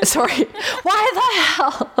to, sorry, why the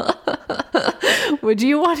hell would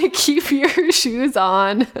you want to keep your shoes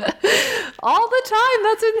on all the time?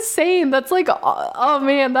 That's insane. That's like, oh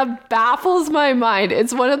man, that baffles my mind.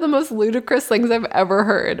 It's one of the most ludicrous things I've ever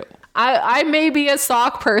heard. I may be a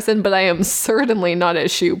sock person, but I am certainly not a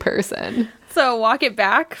shoe person. So walk it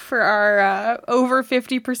back for our over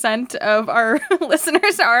 50% of our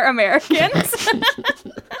listeners are Americans.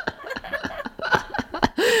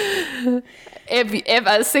 If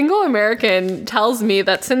a single American tells me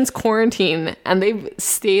that since quarantine and they've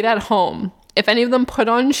stayed at home, if any of them put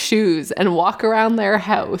on shoes and walk around their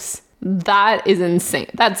house, that is insane.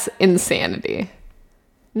 That's insanity.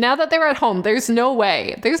 Now that they're at home, there's no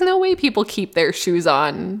way people keep their shoes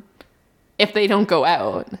on if they don't go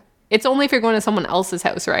out. It's only if you're going to someone else's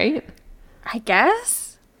house, right? I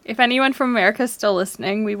guess. If anyone from America is still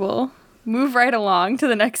listening, we will move right along to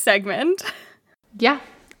the next segment. Yeah,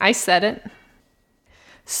 I said it.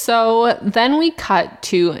 So then we cut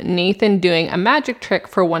to Nathan doing a magic trick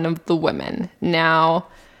for one of the women. Now,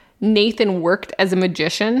 Nathan worked as a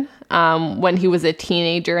magician when he was a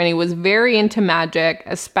teenager, and he was very into magic,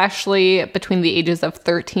 especially between the ages of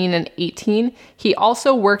 13 and 18. He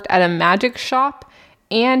also worked at a magic shop,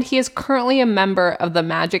 and he is currently a member of the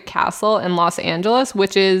Magic Castle in Los Angeles,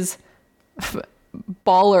 which is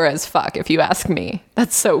baller as fuck, if you ask me.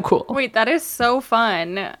 That's so cool. Wait, that is so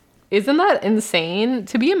fun. Isn't that insane?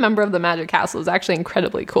 To be a member of the Magic Castle is actually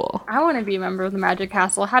incredibly cool. I want to be a member of the Magic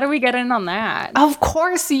Castle. How do we get in on that? Of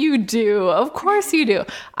course you do. Of course you do.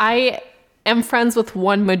 I am friends with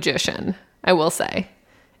one magician, I will say.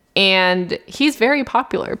 And he's very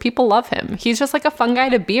popular. People love him. He's just like a fun guy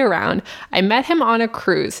to be around. I met him on a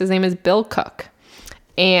cruise. His name is Bill Cook.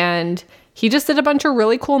 And he just did a bunch of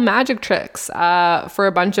really cool magic tricks for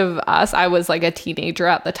a bunch of us. I was like a teenager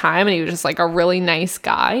at the time, and he was just like a really nice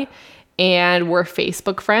guy. And we're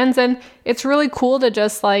Facebook friends. And it's really cool to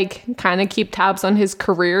just like kind of keep tabs on his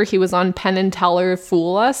career. He was on Penn and Teller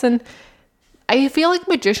Fool Us. And I feel like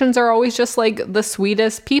magicians are always just like the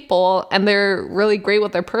sweetest people, and they're really great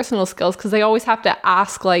with their personal skills because they always have to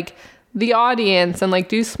ask like the audience and like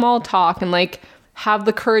do small talk and like have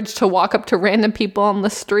the courage to walk up to random people on the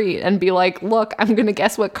street and be like, look, I'm going to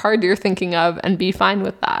guess what card you're thinking of, and be fine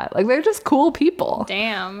with that. Like, they're just cool people.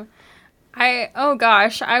 Damn. Oh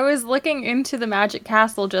gosh, I was looking into the Magic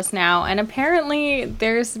Castle just now, and apparently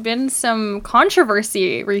there's been some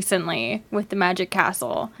controversy recently with the Magic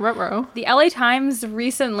Castle. Ruh-roh. The LA Times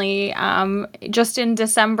recently, just in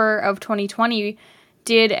December of 2020,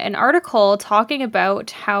 did an article talking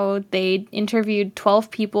about how they interviewed 12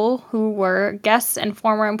 people who were guests and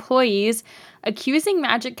former employees, accusing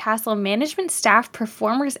Magic Castle management staff,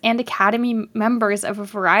 performers, and Academy members of a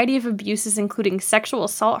variety of abuses, including sexual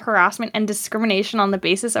assault, harassment, and discrimination on the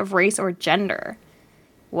basis of race or gender.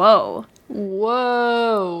 Whoa.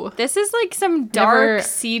 Whoa. This is like some dark,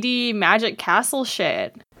 seedy Magic Castle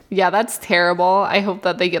shit. Yeah, that's terrible. I hope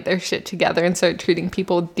that they get their shit together and start treating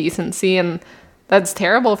people with decency, and that's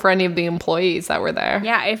terrible for any of the employees that were there.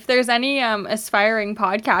 Yeah, if there's any aspiring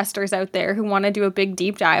podcasters out there who want to do a big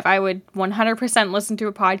deep dive, I would 100% listen to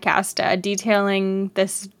a podcast detailing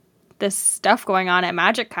this stuff going on at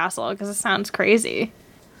Magic Castle, because it sounds crazy.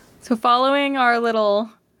 So following our little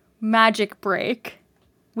magic break,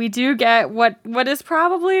 we do get what is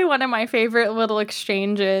probably one of my favorite little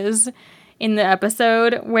exchanges in the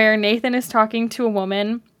episode, where Nathan is talking to a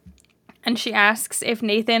woman and she asks if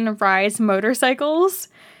Nathan rides motorcycles,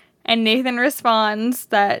 and Nathan responds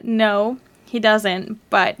that no, he doesn't,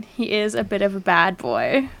 but he is a bit of a bad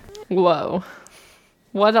boy. Whoa.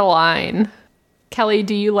 What a line. Kelly,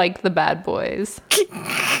 do you like the bad boys?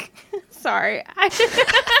 Sorry.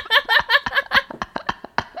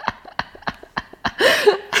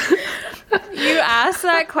 You asked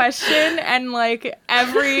that question, and like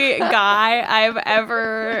every guy I've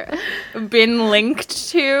ever been linked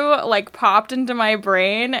to like popped into my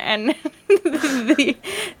brain, and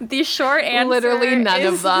the short answer literally none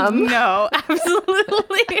of them. No,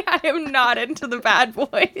 absolutely. I am not into the bad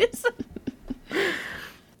boys.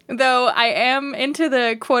 Though I am into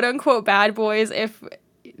the quote unquote bad boys if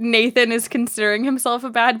Nathan is considering himself a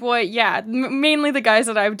bad boy. Yeah, mainly the guys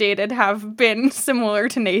that I've dated have been similar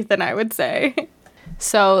to Nathan, I would say.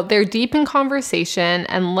 So they're deep in conversation,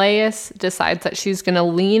 and Lais decides that she's going to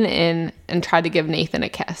lean in and try to give Nathan a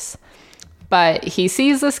kiss. But he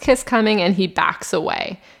sees this kiss coming and he backs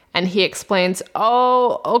away. And he explains,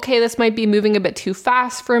 oh, okay, this might be moving a bit too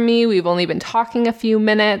fast for me. We've only been talking a few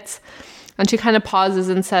minutes. And she kind of pauses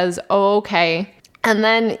and says, oh, okay. And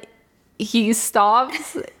then he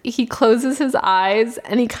stops, he closes his eyes,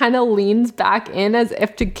 and he kind of leans back in as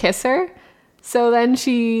if to kiss her. So then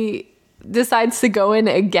she decides to go in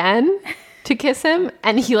again to kiss him,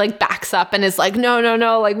 and he like backs up and is like, no,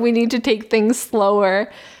 like we need to take things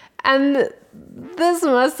slower. And this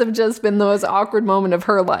must have just been the most awkward moment of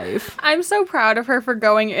her life. I'm so proud of her for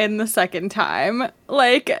going in the second time.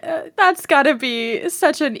 Like, that's gotta be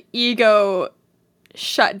such an ego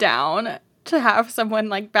shutdown to have someone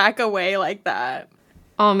like back away like that.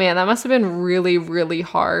 Oh man, that must have been really, really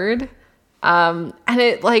hard. And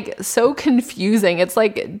it like so confusing. It's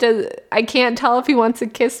like, I can't tell if he wants to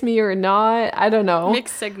kiss me or not. I don't know.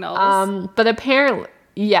 Mixed signals. But apparently,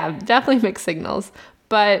 yeah, definitely mixed signals.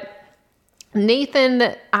 But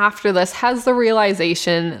Nathan, after this, has the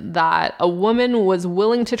realization that a woman was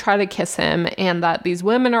willing to try to kiss him and that these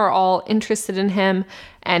women are all interested in him.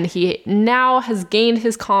 And he now has gained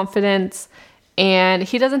his confidence, and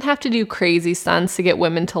he doesn't have to do crazy stunts to get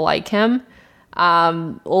women to like him.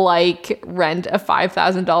 Like rent a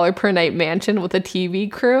 $5,000 per night mansion with a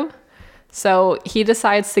TV crew. So he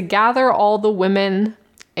decides to gather all the women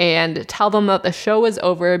and tell them that the show is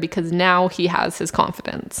over because now he has his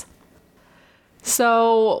confidence.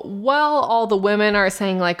 So while all the women are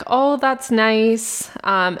saying like, oh, that's nice,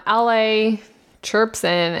 LA chirps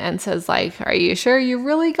in and says like, are you sure you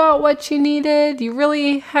really got what you needed? You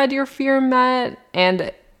really had your fear met?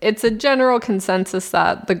 And it's a general consensus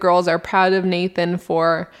that the girls are proud of Nathan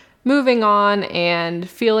for moving on and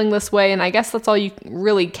feeling this way. And I guess that's all you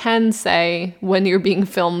really can say when you're being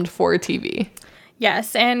filmed for TV.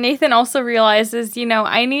 Yes, and Nathan also realizes,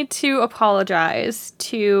 I need to apologize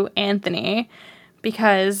to Anthony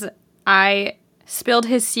because I spilled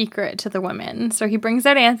his secret to the women. So he brings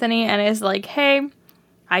out Anthony and is like, hey,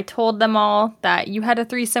 I told them all that you had a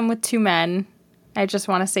threesome with 2 men. I just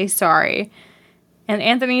want to say sorry. And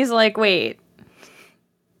Anthony's like, wait,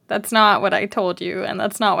 that's not what I told you, and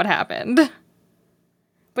that's not what happened.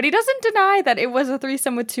 But he doesn't deny that it was a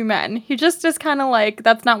threesome with 2 men. He just is kind of like,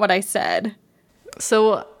 that's not what I said.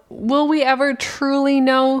 So will we ever truly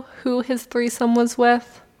know who his threesome was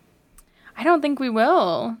with? I don't think we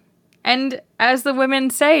will. And as the women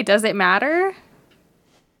say, does it matter?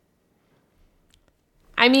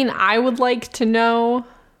 I mean, I would like to know.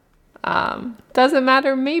 Does it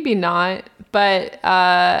matter? Maybe not. But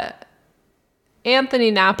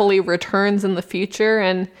Anthony Napoli returns in the future,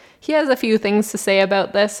 and he has a few things to say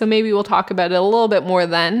about this, so maybe we'll talk about it a little bit more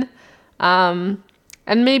then.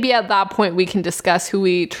 And maybe at that point we can discuss who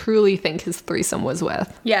we truly think his threesome was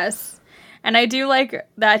with. Yes. And I do like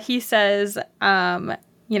that he says,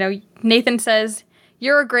 Nathan says,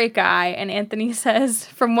 "You're a great guy." And Anthony says,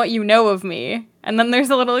 "From what you know of me." And then there's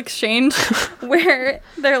a little exchange where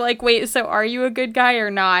they're like, "Wait, so are you a good guy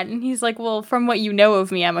or not?" And he's like, "Well, from what you know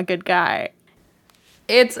of me, I'm a good guy."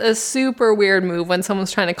 It's a super weird move when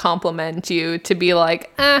someone's trying to compliment you to be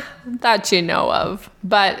like, that you know of.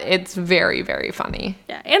 But it's very, very funny.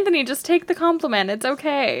 Yeah, Anthony, just take the compliment. It's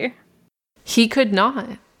okay. He could not.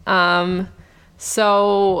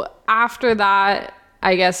 So after that,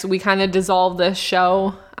 I guess we kind of dissolved this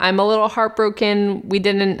show. I'm a little heartbroken. We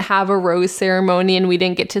didn't have a rose ceremony and we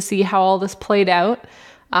didn't get to see how all this played out.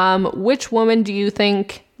 Which woman do you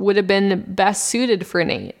think would have been best suited for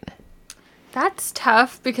Nate? That's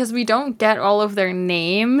tough because we don't get all of their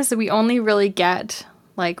names. We only really get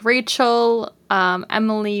like Rachel,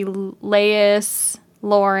 Emily, Lais,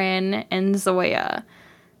 Lauren, and Zoya.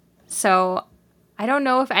 So I don't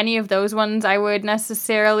know if any of those ones I would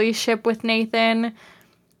necessarily ship with Nathan.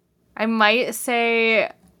 I might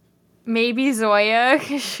say maybe Zoya,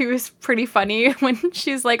 because she was pretty funny when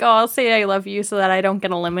she's like, "Oh, I'll say I love you so that I don't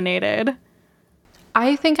get eliminated."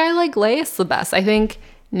 I think I like Lais the best. I think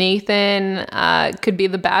Nathan could be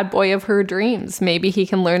the bad boy of her dreams. Maybe he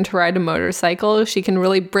can learn to ride a motorcycle. She can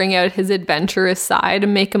really bring out his adventurous side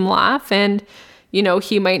and make him laugh. And, you know,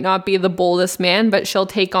 he might not be the boldest man, but she'll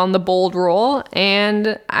take on the bold role.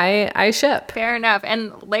 And I ship. Fair enough.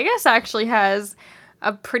 And Lais actually has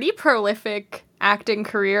a pretty prolific acting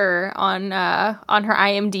career on her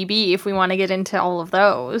IMDb, if we want to get into all of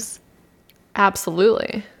those.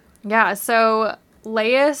 Absolutely. Yeah, so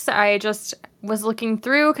Lais, I just was looking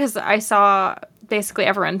through because I saw basically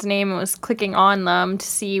everyone's name and was clicking on them to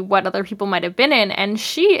see what other people might have been in. And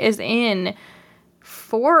she is in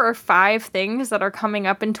 4 or 5 things that are coming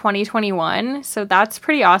up in 2021. So that's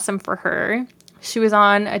pretty awesome for her. She was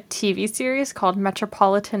on a TV series called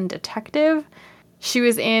Metropolitan Detective. She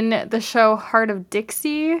was in the show Heart of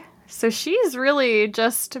Dixie. So she's really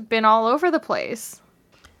just been all over the place.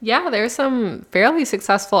 Yeah, there's some fairly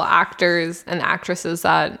successful actors and actresses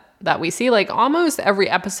that we see. Like almost every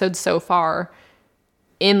episode so far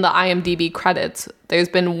in the IMDb credits, there's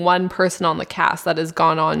been one person on the cast that has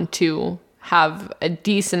gone on to have a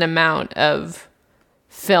decent amount of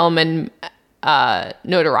film and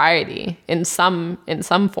notoriety in some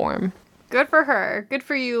form. Good for her. Good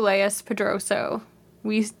for you, Lais Pedroso.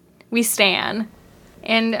 We stan.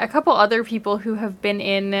 And a couple other people who have been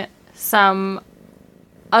in some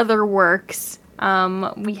other works.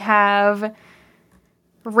 We have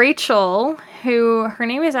Rachel, who her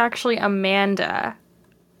name is actually Amanda,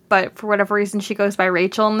 but for whatever reason she goes by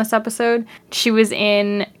Rachel in this episode. She was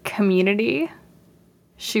in Community.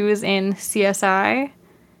 She was in CSI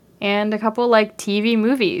and a couple like TV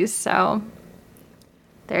movies. So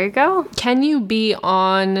there you go. Can you be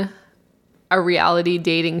on a reality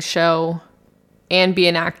dating show and be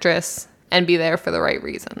an actress and be there for the right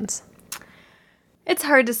reasons? It's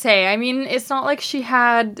hard to say. I mean, it's not like she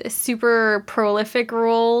had super prolific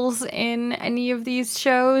roles in any of these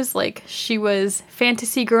shows. Like, she was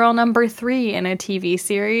Fantasy Girl number 3 in a TV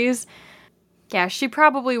series. Yeah, she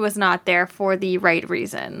probably was not there for the right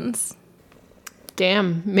reasons.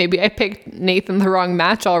 Damn, maybe I picked Nathan the wrong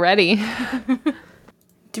match already.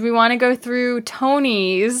 Do we want to go through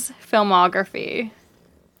Tony's filmography?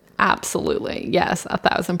 Absolutely. Yes,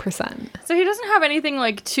 1,000%. So he doesn't have anything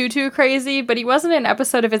like too crazy, but he was in an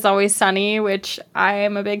episode of It's Always Sunny, which I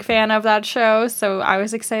am a big fan of that show, so I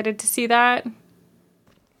was excited to see that.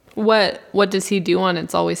 What does he do on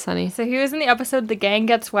It's Always Sunny? So he was in the episode The Gang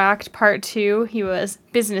Gets Whacked Part 2. He was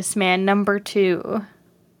businessman number 2.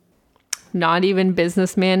 Not even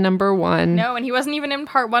businessman number 1. No, and he wasn't even in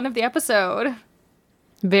Part 1 of the episode.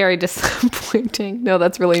 Very disappointing. No,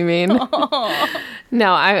 that's really mean.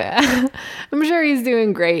 No, I'm sure he's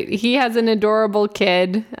doing great. He has an adorable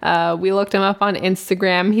kid. We looked him up on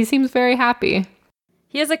Instagram. He seems very happy.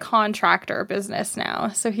 He has a contractor business now,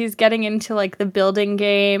 so he's getting into like the building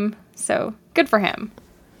game. So good for him.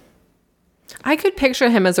 I could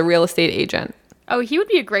picture him as a real estate agent. Oh, he would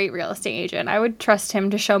be a great real estate agent. I would trust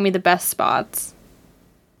him to show me the best spots.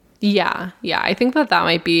 Yeah, I think that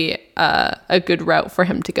might be a good route for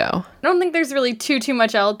him to go. I don't think there's really too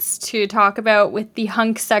much else to talk about with the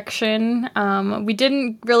hunk section. We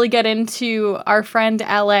didn't really get into our friend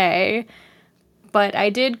LA, but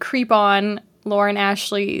I did creep on Lauren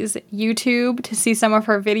Ashley's YouTube to see some of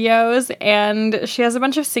her videos, and she has a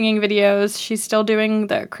bunch of singing videos. She's still doing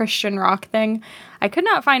the Christian rock thing. I could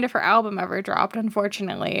not find if her album ever dropped,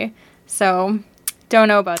 unfortunately, so don't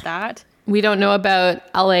know about that. We don't know about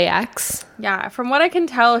LAX. Yeah, from what I can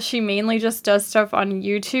tell, she mainly just does stuff on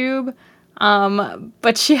YouTube.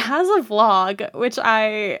 But she has a vlog, which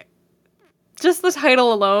I just the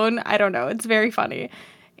title alone, I don't know. It's very funny.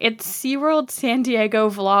 It's SeaWorld San Diego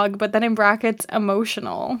vlog, but then in brackets,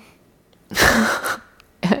 emotional.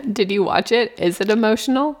 Did you watch it? Is it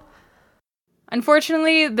emotional?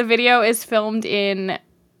 Unfortunately, the video is filmed in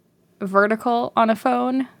vertical on a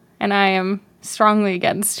phone, and I am strongly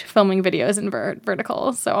against filming videos in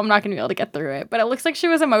vertical, so I'm not going to be able to get through it. But it looks like she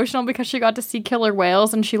was emotional because she got to see killer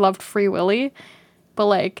whales and she loved Free Willy. But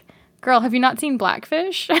like, girl, have you not seen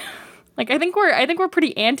Blackfish? Like, I think we're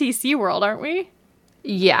pretty anti SeaWorld, aren't we?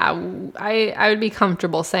 Yeah, I would be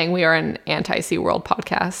comfortable saying we are an anti SeaWorld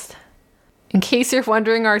podcast. In case you're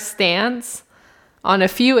wondering our stance on a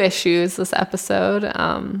few issues this episode,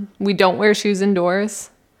 we don't wear shoes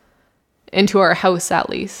indoors, into our house at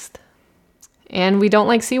least. And we don't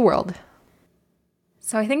like SeaWorld.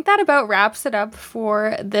 So I think that about wraps it up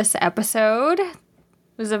for this episode.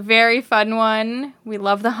 It was a very fun one. We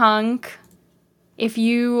love the hunk. If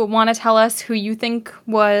you want to tell us who you think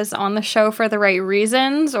was on the show for the right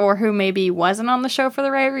reasons or who maybe wasn't on the show for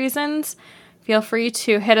the right reasons, feel free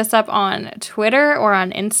to hit us up on Twitter or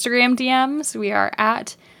on Instagram DMs. We are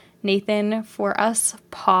at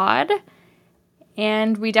NathanForUsPod.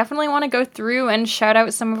 And we definitely want to go through and shout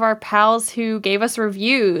out some of our pals who gave us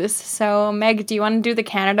reviews. So, Meg, do you want to do the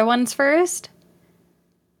Canada ones first?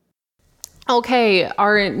 Okay,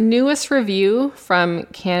 our newest review from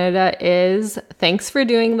Canada is, "Thanks for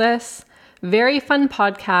doing this. Very fun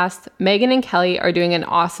podcast. Megan and Kelly are doing an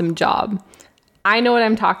awesome job. I know what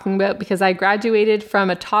I'm talking about because I graduated from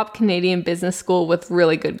a top Canadian business school with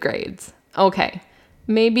really good grades." Okay,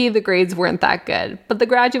 maybe the grades weren't that good, but the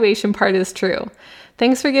graduation part is true.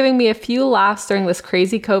 "Thanks for giving me a few laughs during this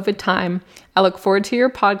crazy COVID time. I look forward to your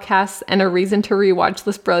podcasts and a reason to rewatch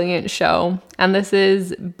this brilliant show." And this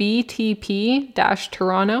is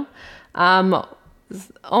BTP-Toronto.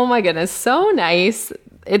 Oh my goodness, so nice.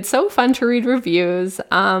 It's so fun to read reviews.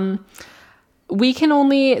 We can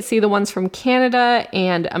only see the ones from Canada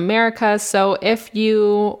and America, so if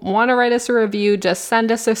you want to write us a review, just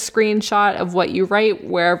send us a screenshot of what you write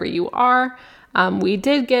wherever you are. We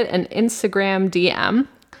did get an Instagram DM,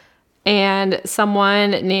 and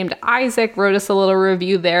someone named Isaac wrote us a little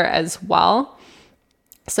review there as well.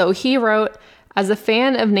 So he wrote, "As a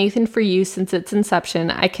fan of Nathan For You since its inception,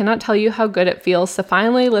 I cannot tell you how good it feels to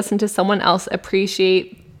finally listen to someone else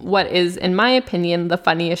appreciate what is, in my opinion, the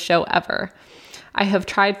funniest show ever. I have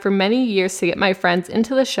tried for many years to get my friends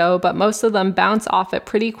into the show, but most of them bounce off it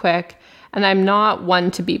pretty quick, and I'm not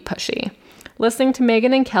one to be pushy. Listening to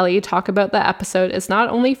Megan and Kelly talk about the episode is not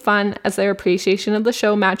only fun as their appreciation of the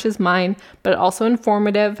show matches mine, but also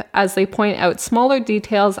informative as they point out smaller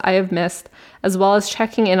details I have missed, as well as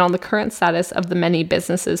checking in on the current status of the many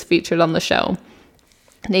businesses featured on the show.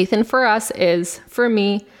 Nathan For Us is, for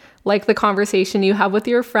me, like the conversation you have with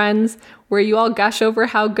your friends, where you all gush over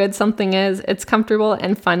how good something is. It's comfortable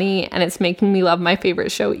and funny, and it's making me love my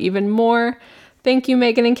favorite show even more. Thank you,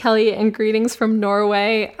 Megan and Kelly, and greetings from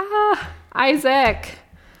Norway." Isaac.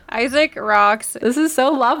 Isaac rocks. This is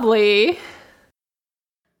so lovely.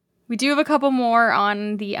 We do have a couple more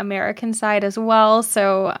on the American side as well.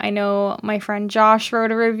 So I know my friend Josh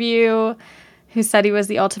wrote a review who said he was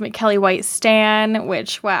the ultimate Kelly White stan,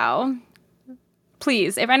 which, wow.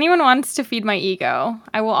 Please, if anyone wants to feed my ego,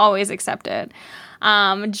 I will always accept it.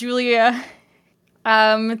 Julia,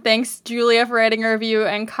 thanks Julia for writing a review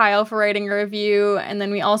and Kyle for writing a review. And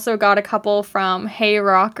then we also got a couple from Hey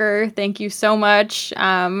Rocker. Thank you so much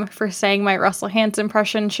for saying my Russell Hantz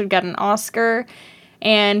impression should get an Oscar.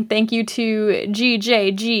 And thank you to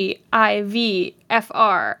GJGIVFR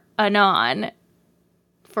Anon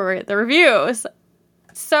for the reviews.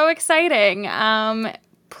 So exciting.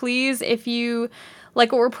 Please, if you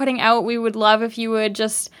like what we're putting out, we would love if you would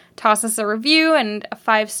just toss us a review and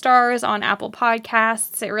 5 stars on Apple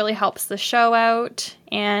Podcasts. It really helps the show out,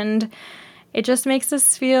 and it just makes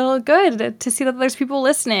us feel good to see that there's people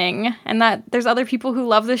listening and that there's other people who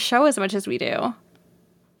love this show as much as we do.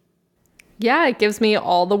 Yeah, it gives me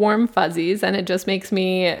all the warm fuzzies, and it just makes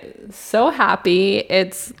me so happy.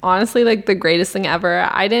 It's honestly like the greatest thing ever.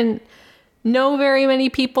 I didn't know very many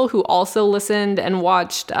people who also listened and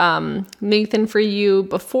watched Nathan For You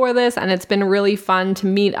before this, and it's been really fun to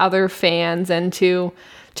meet other fans and to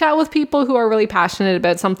chat with people who are really passionate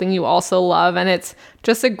about something you also love, and it's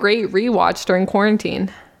just a great rewatch during quarantine.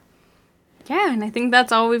 Yeah, and I think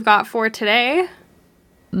that's all we've got for today.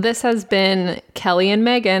 This has been Kelly and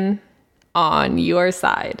Megan on your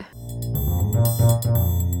side.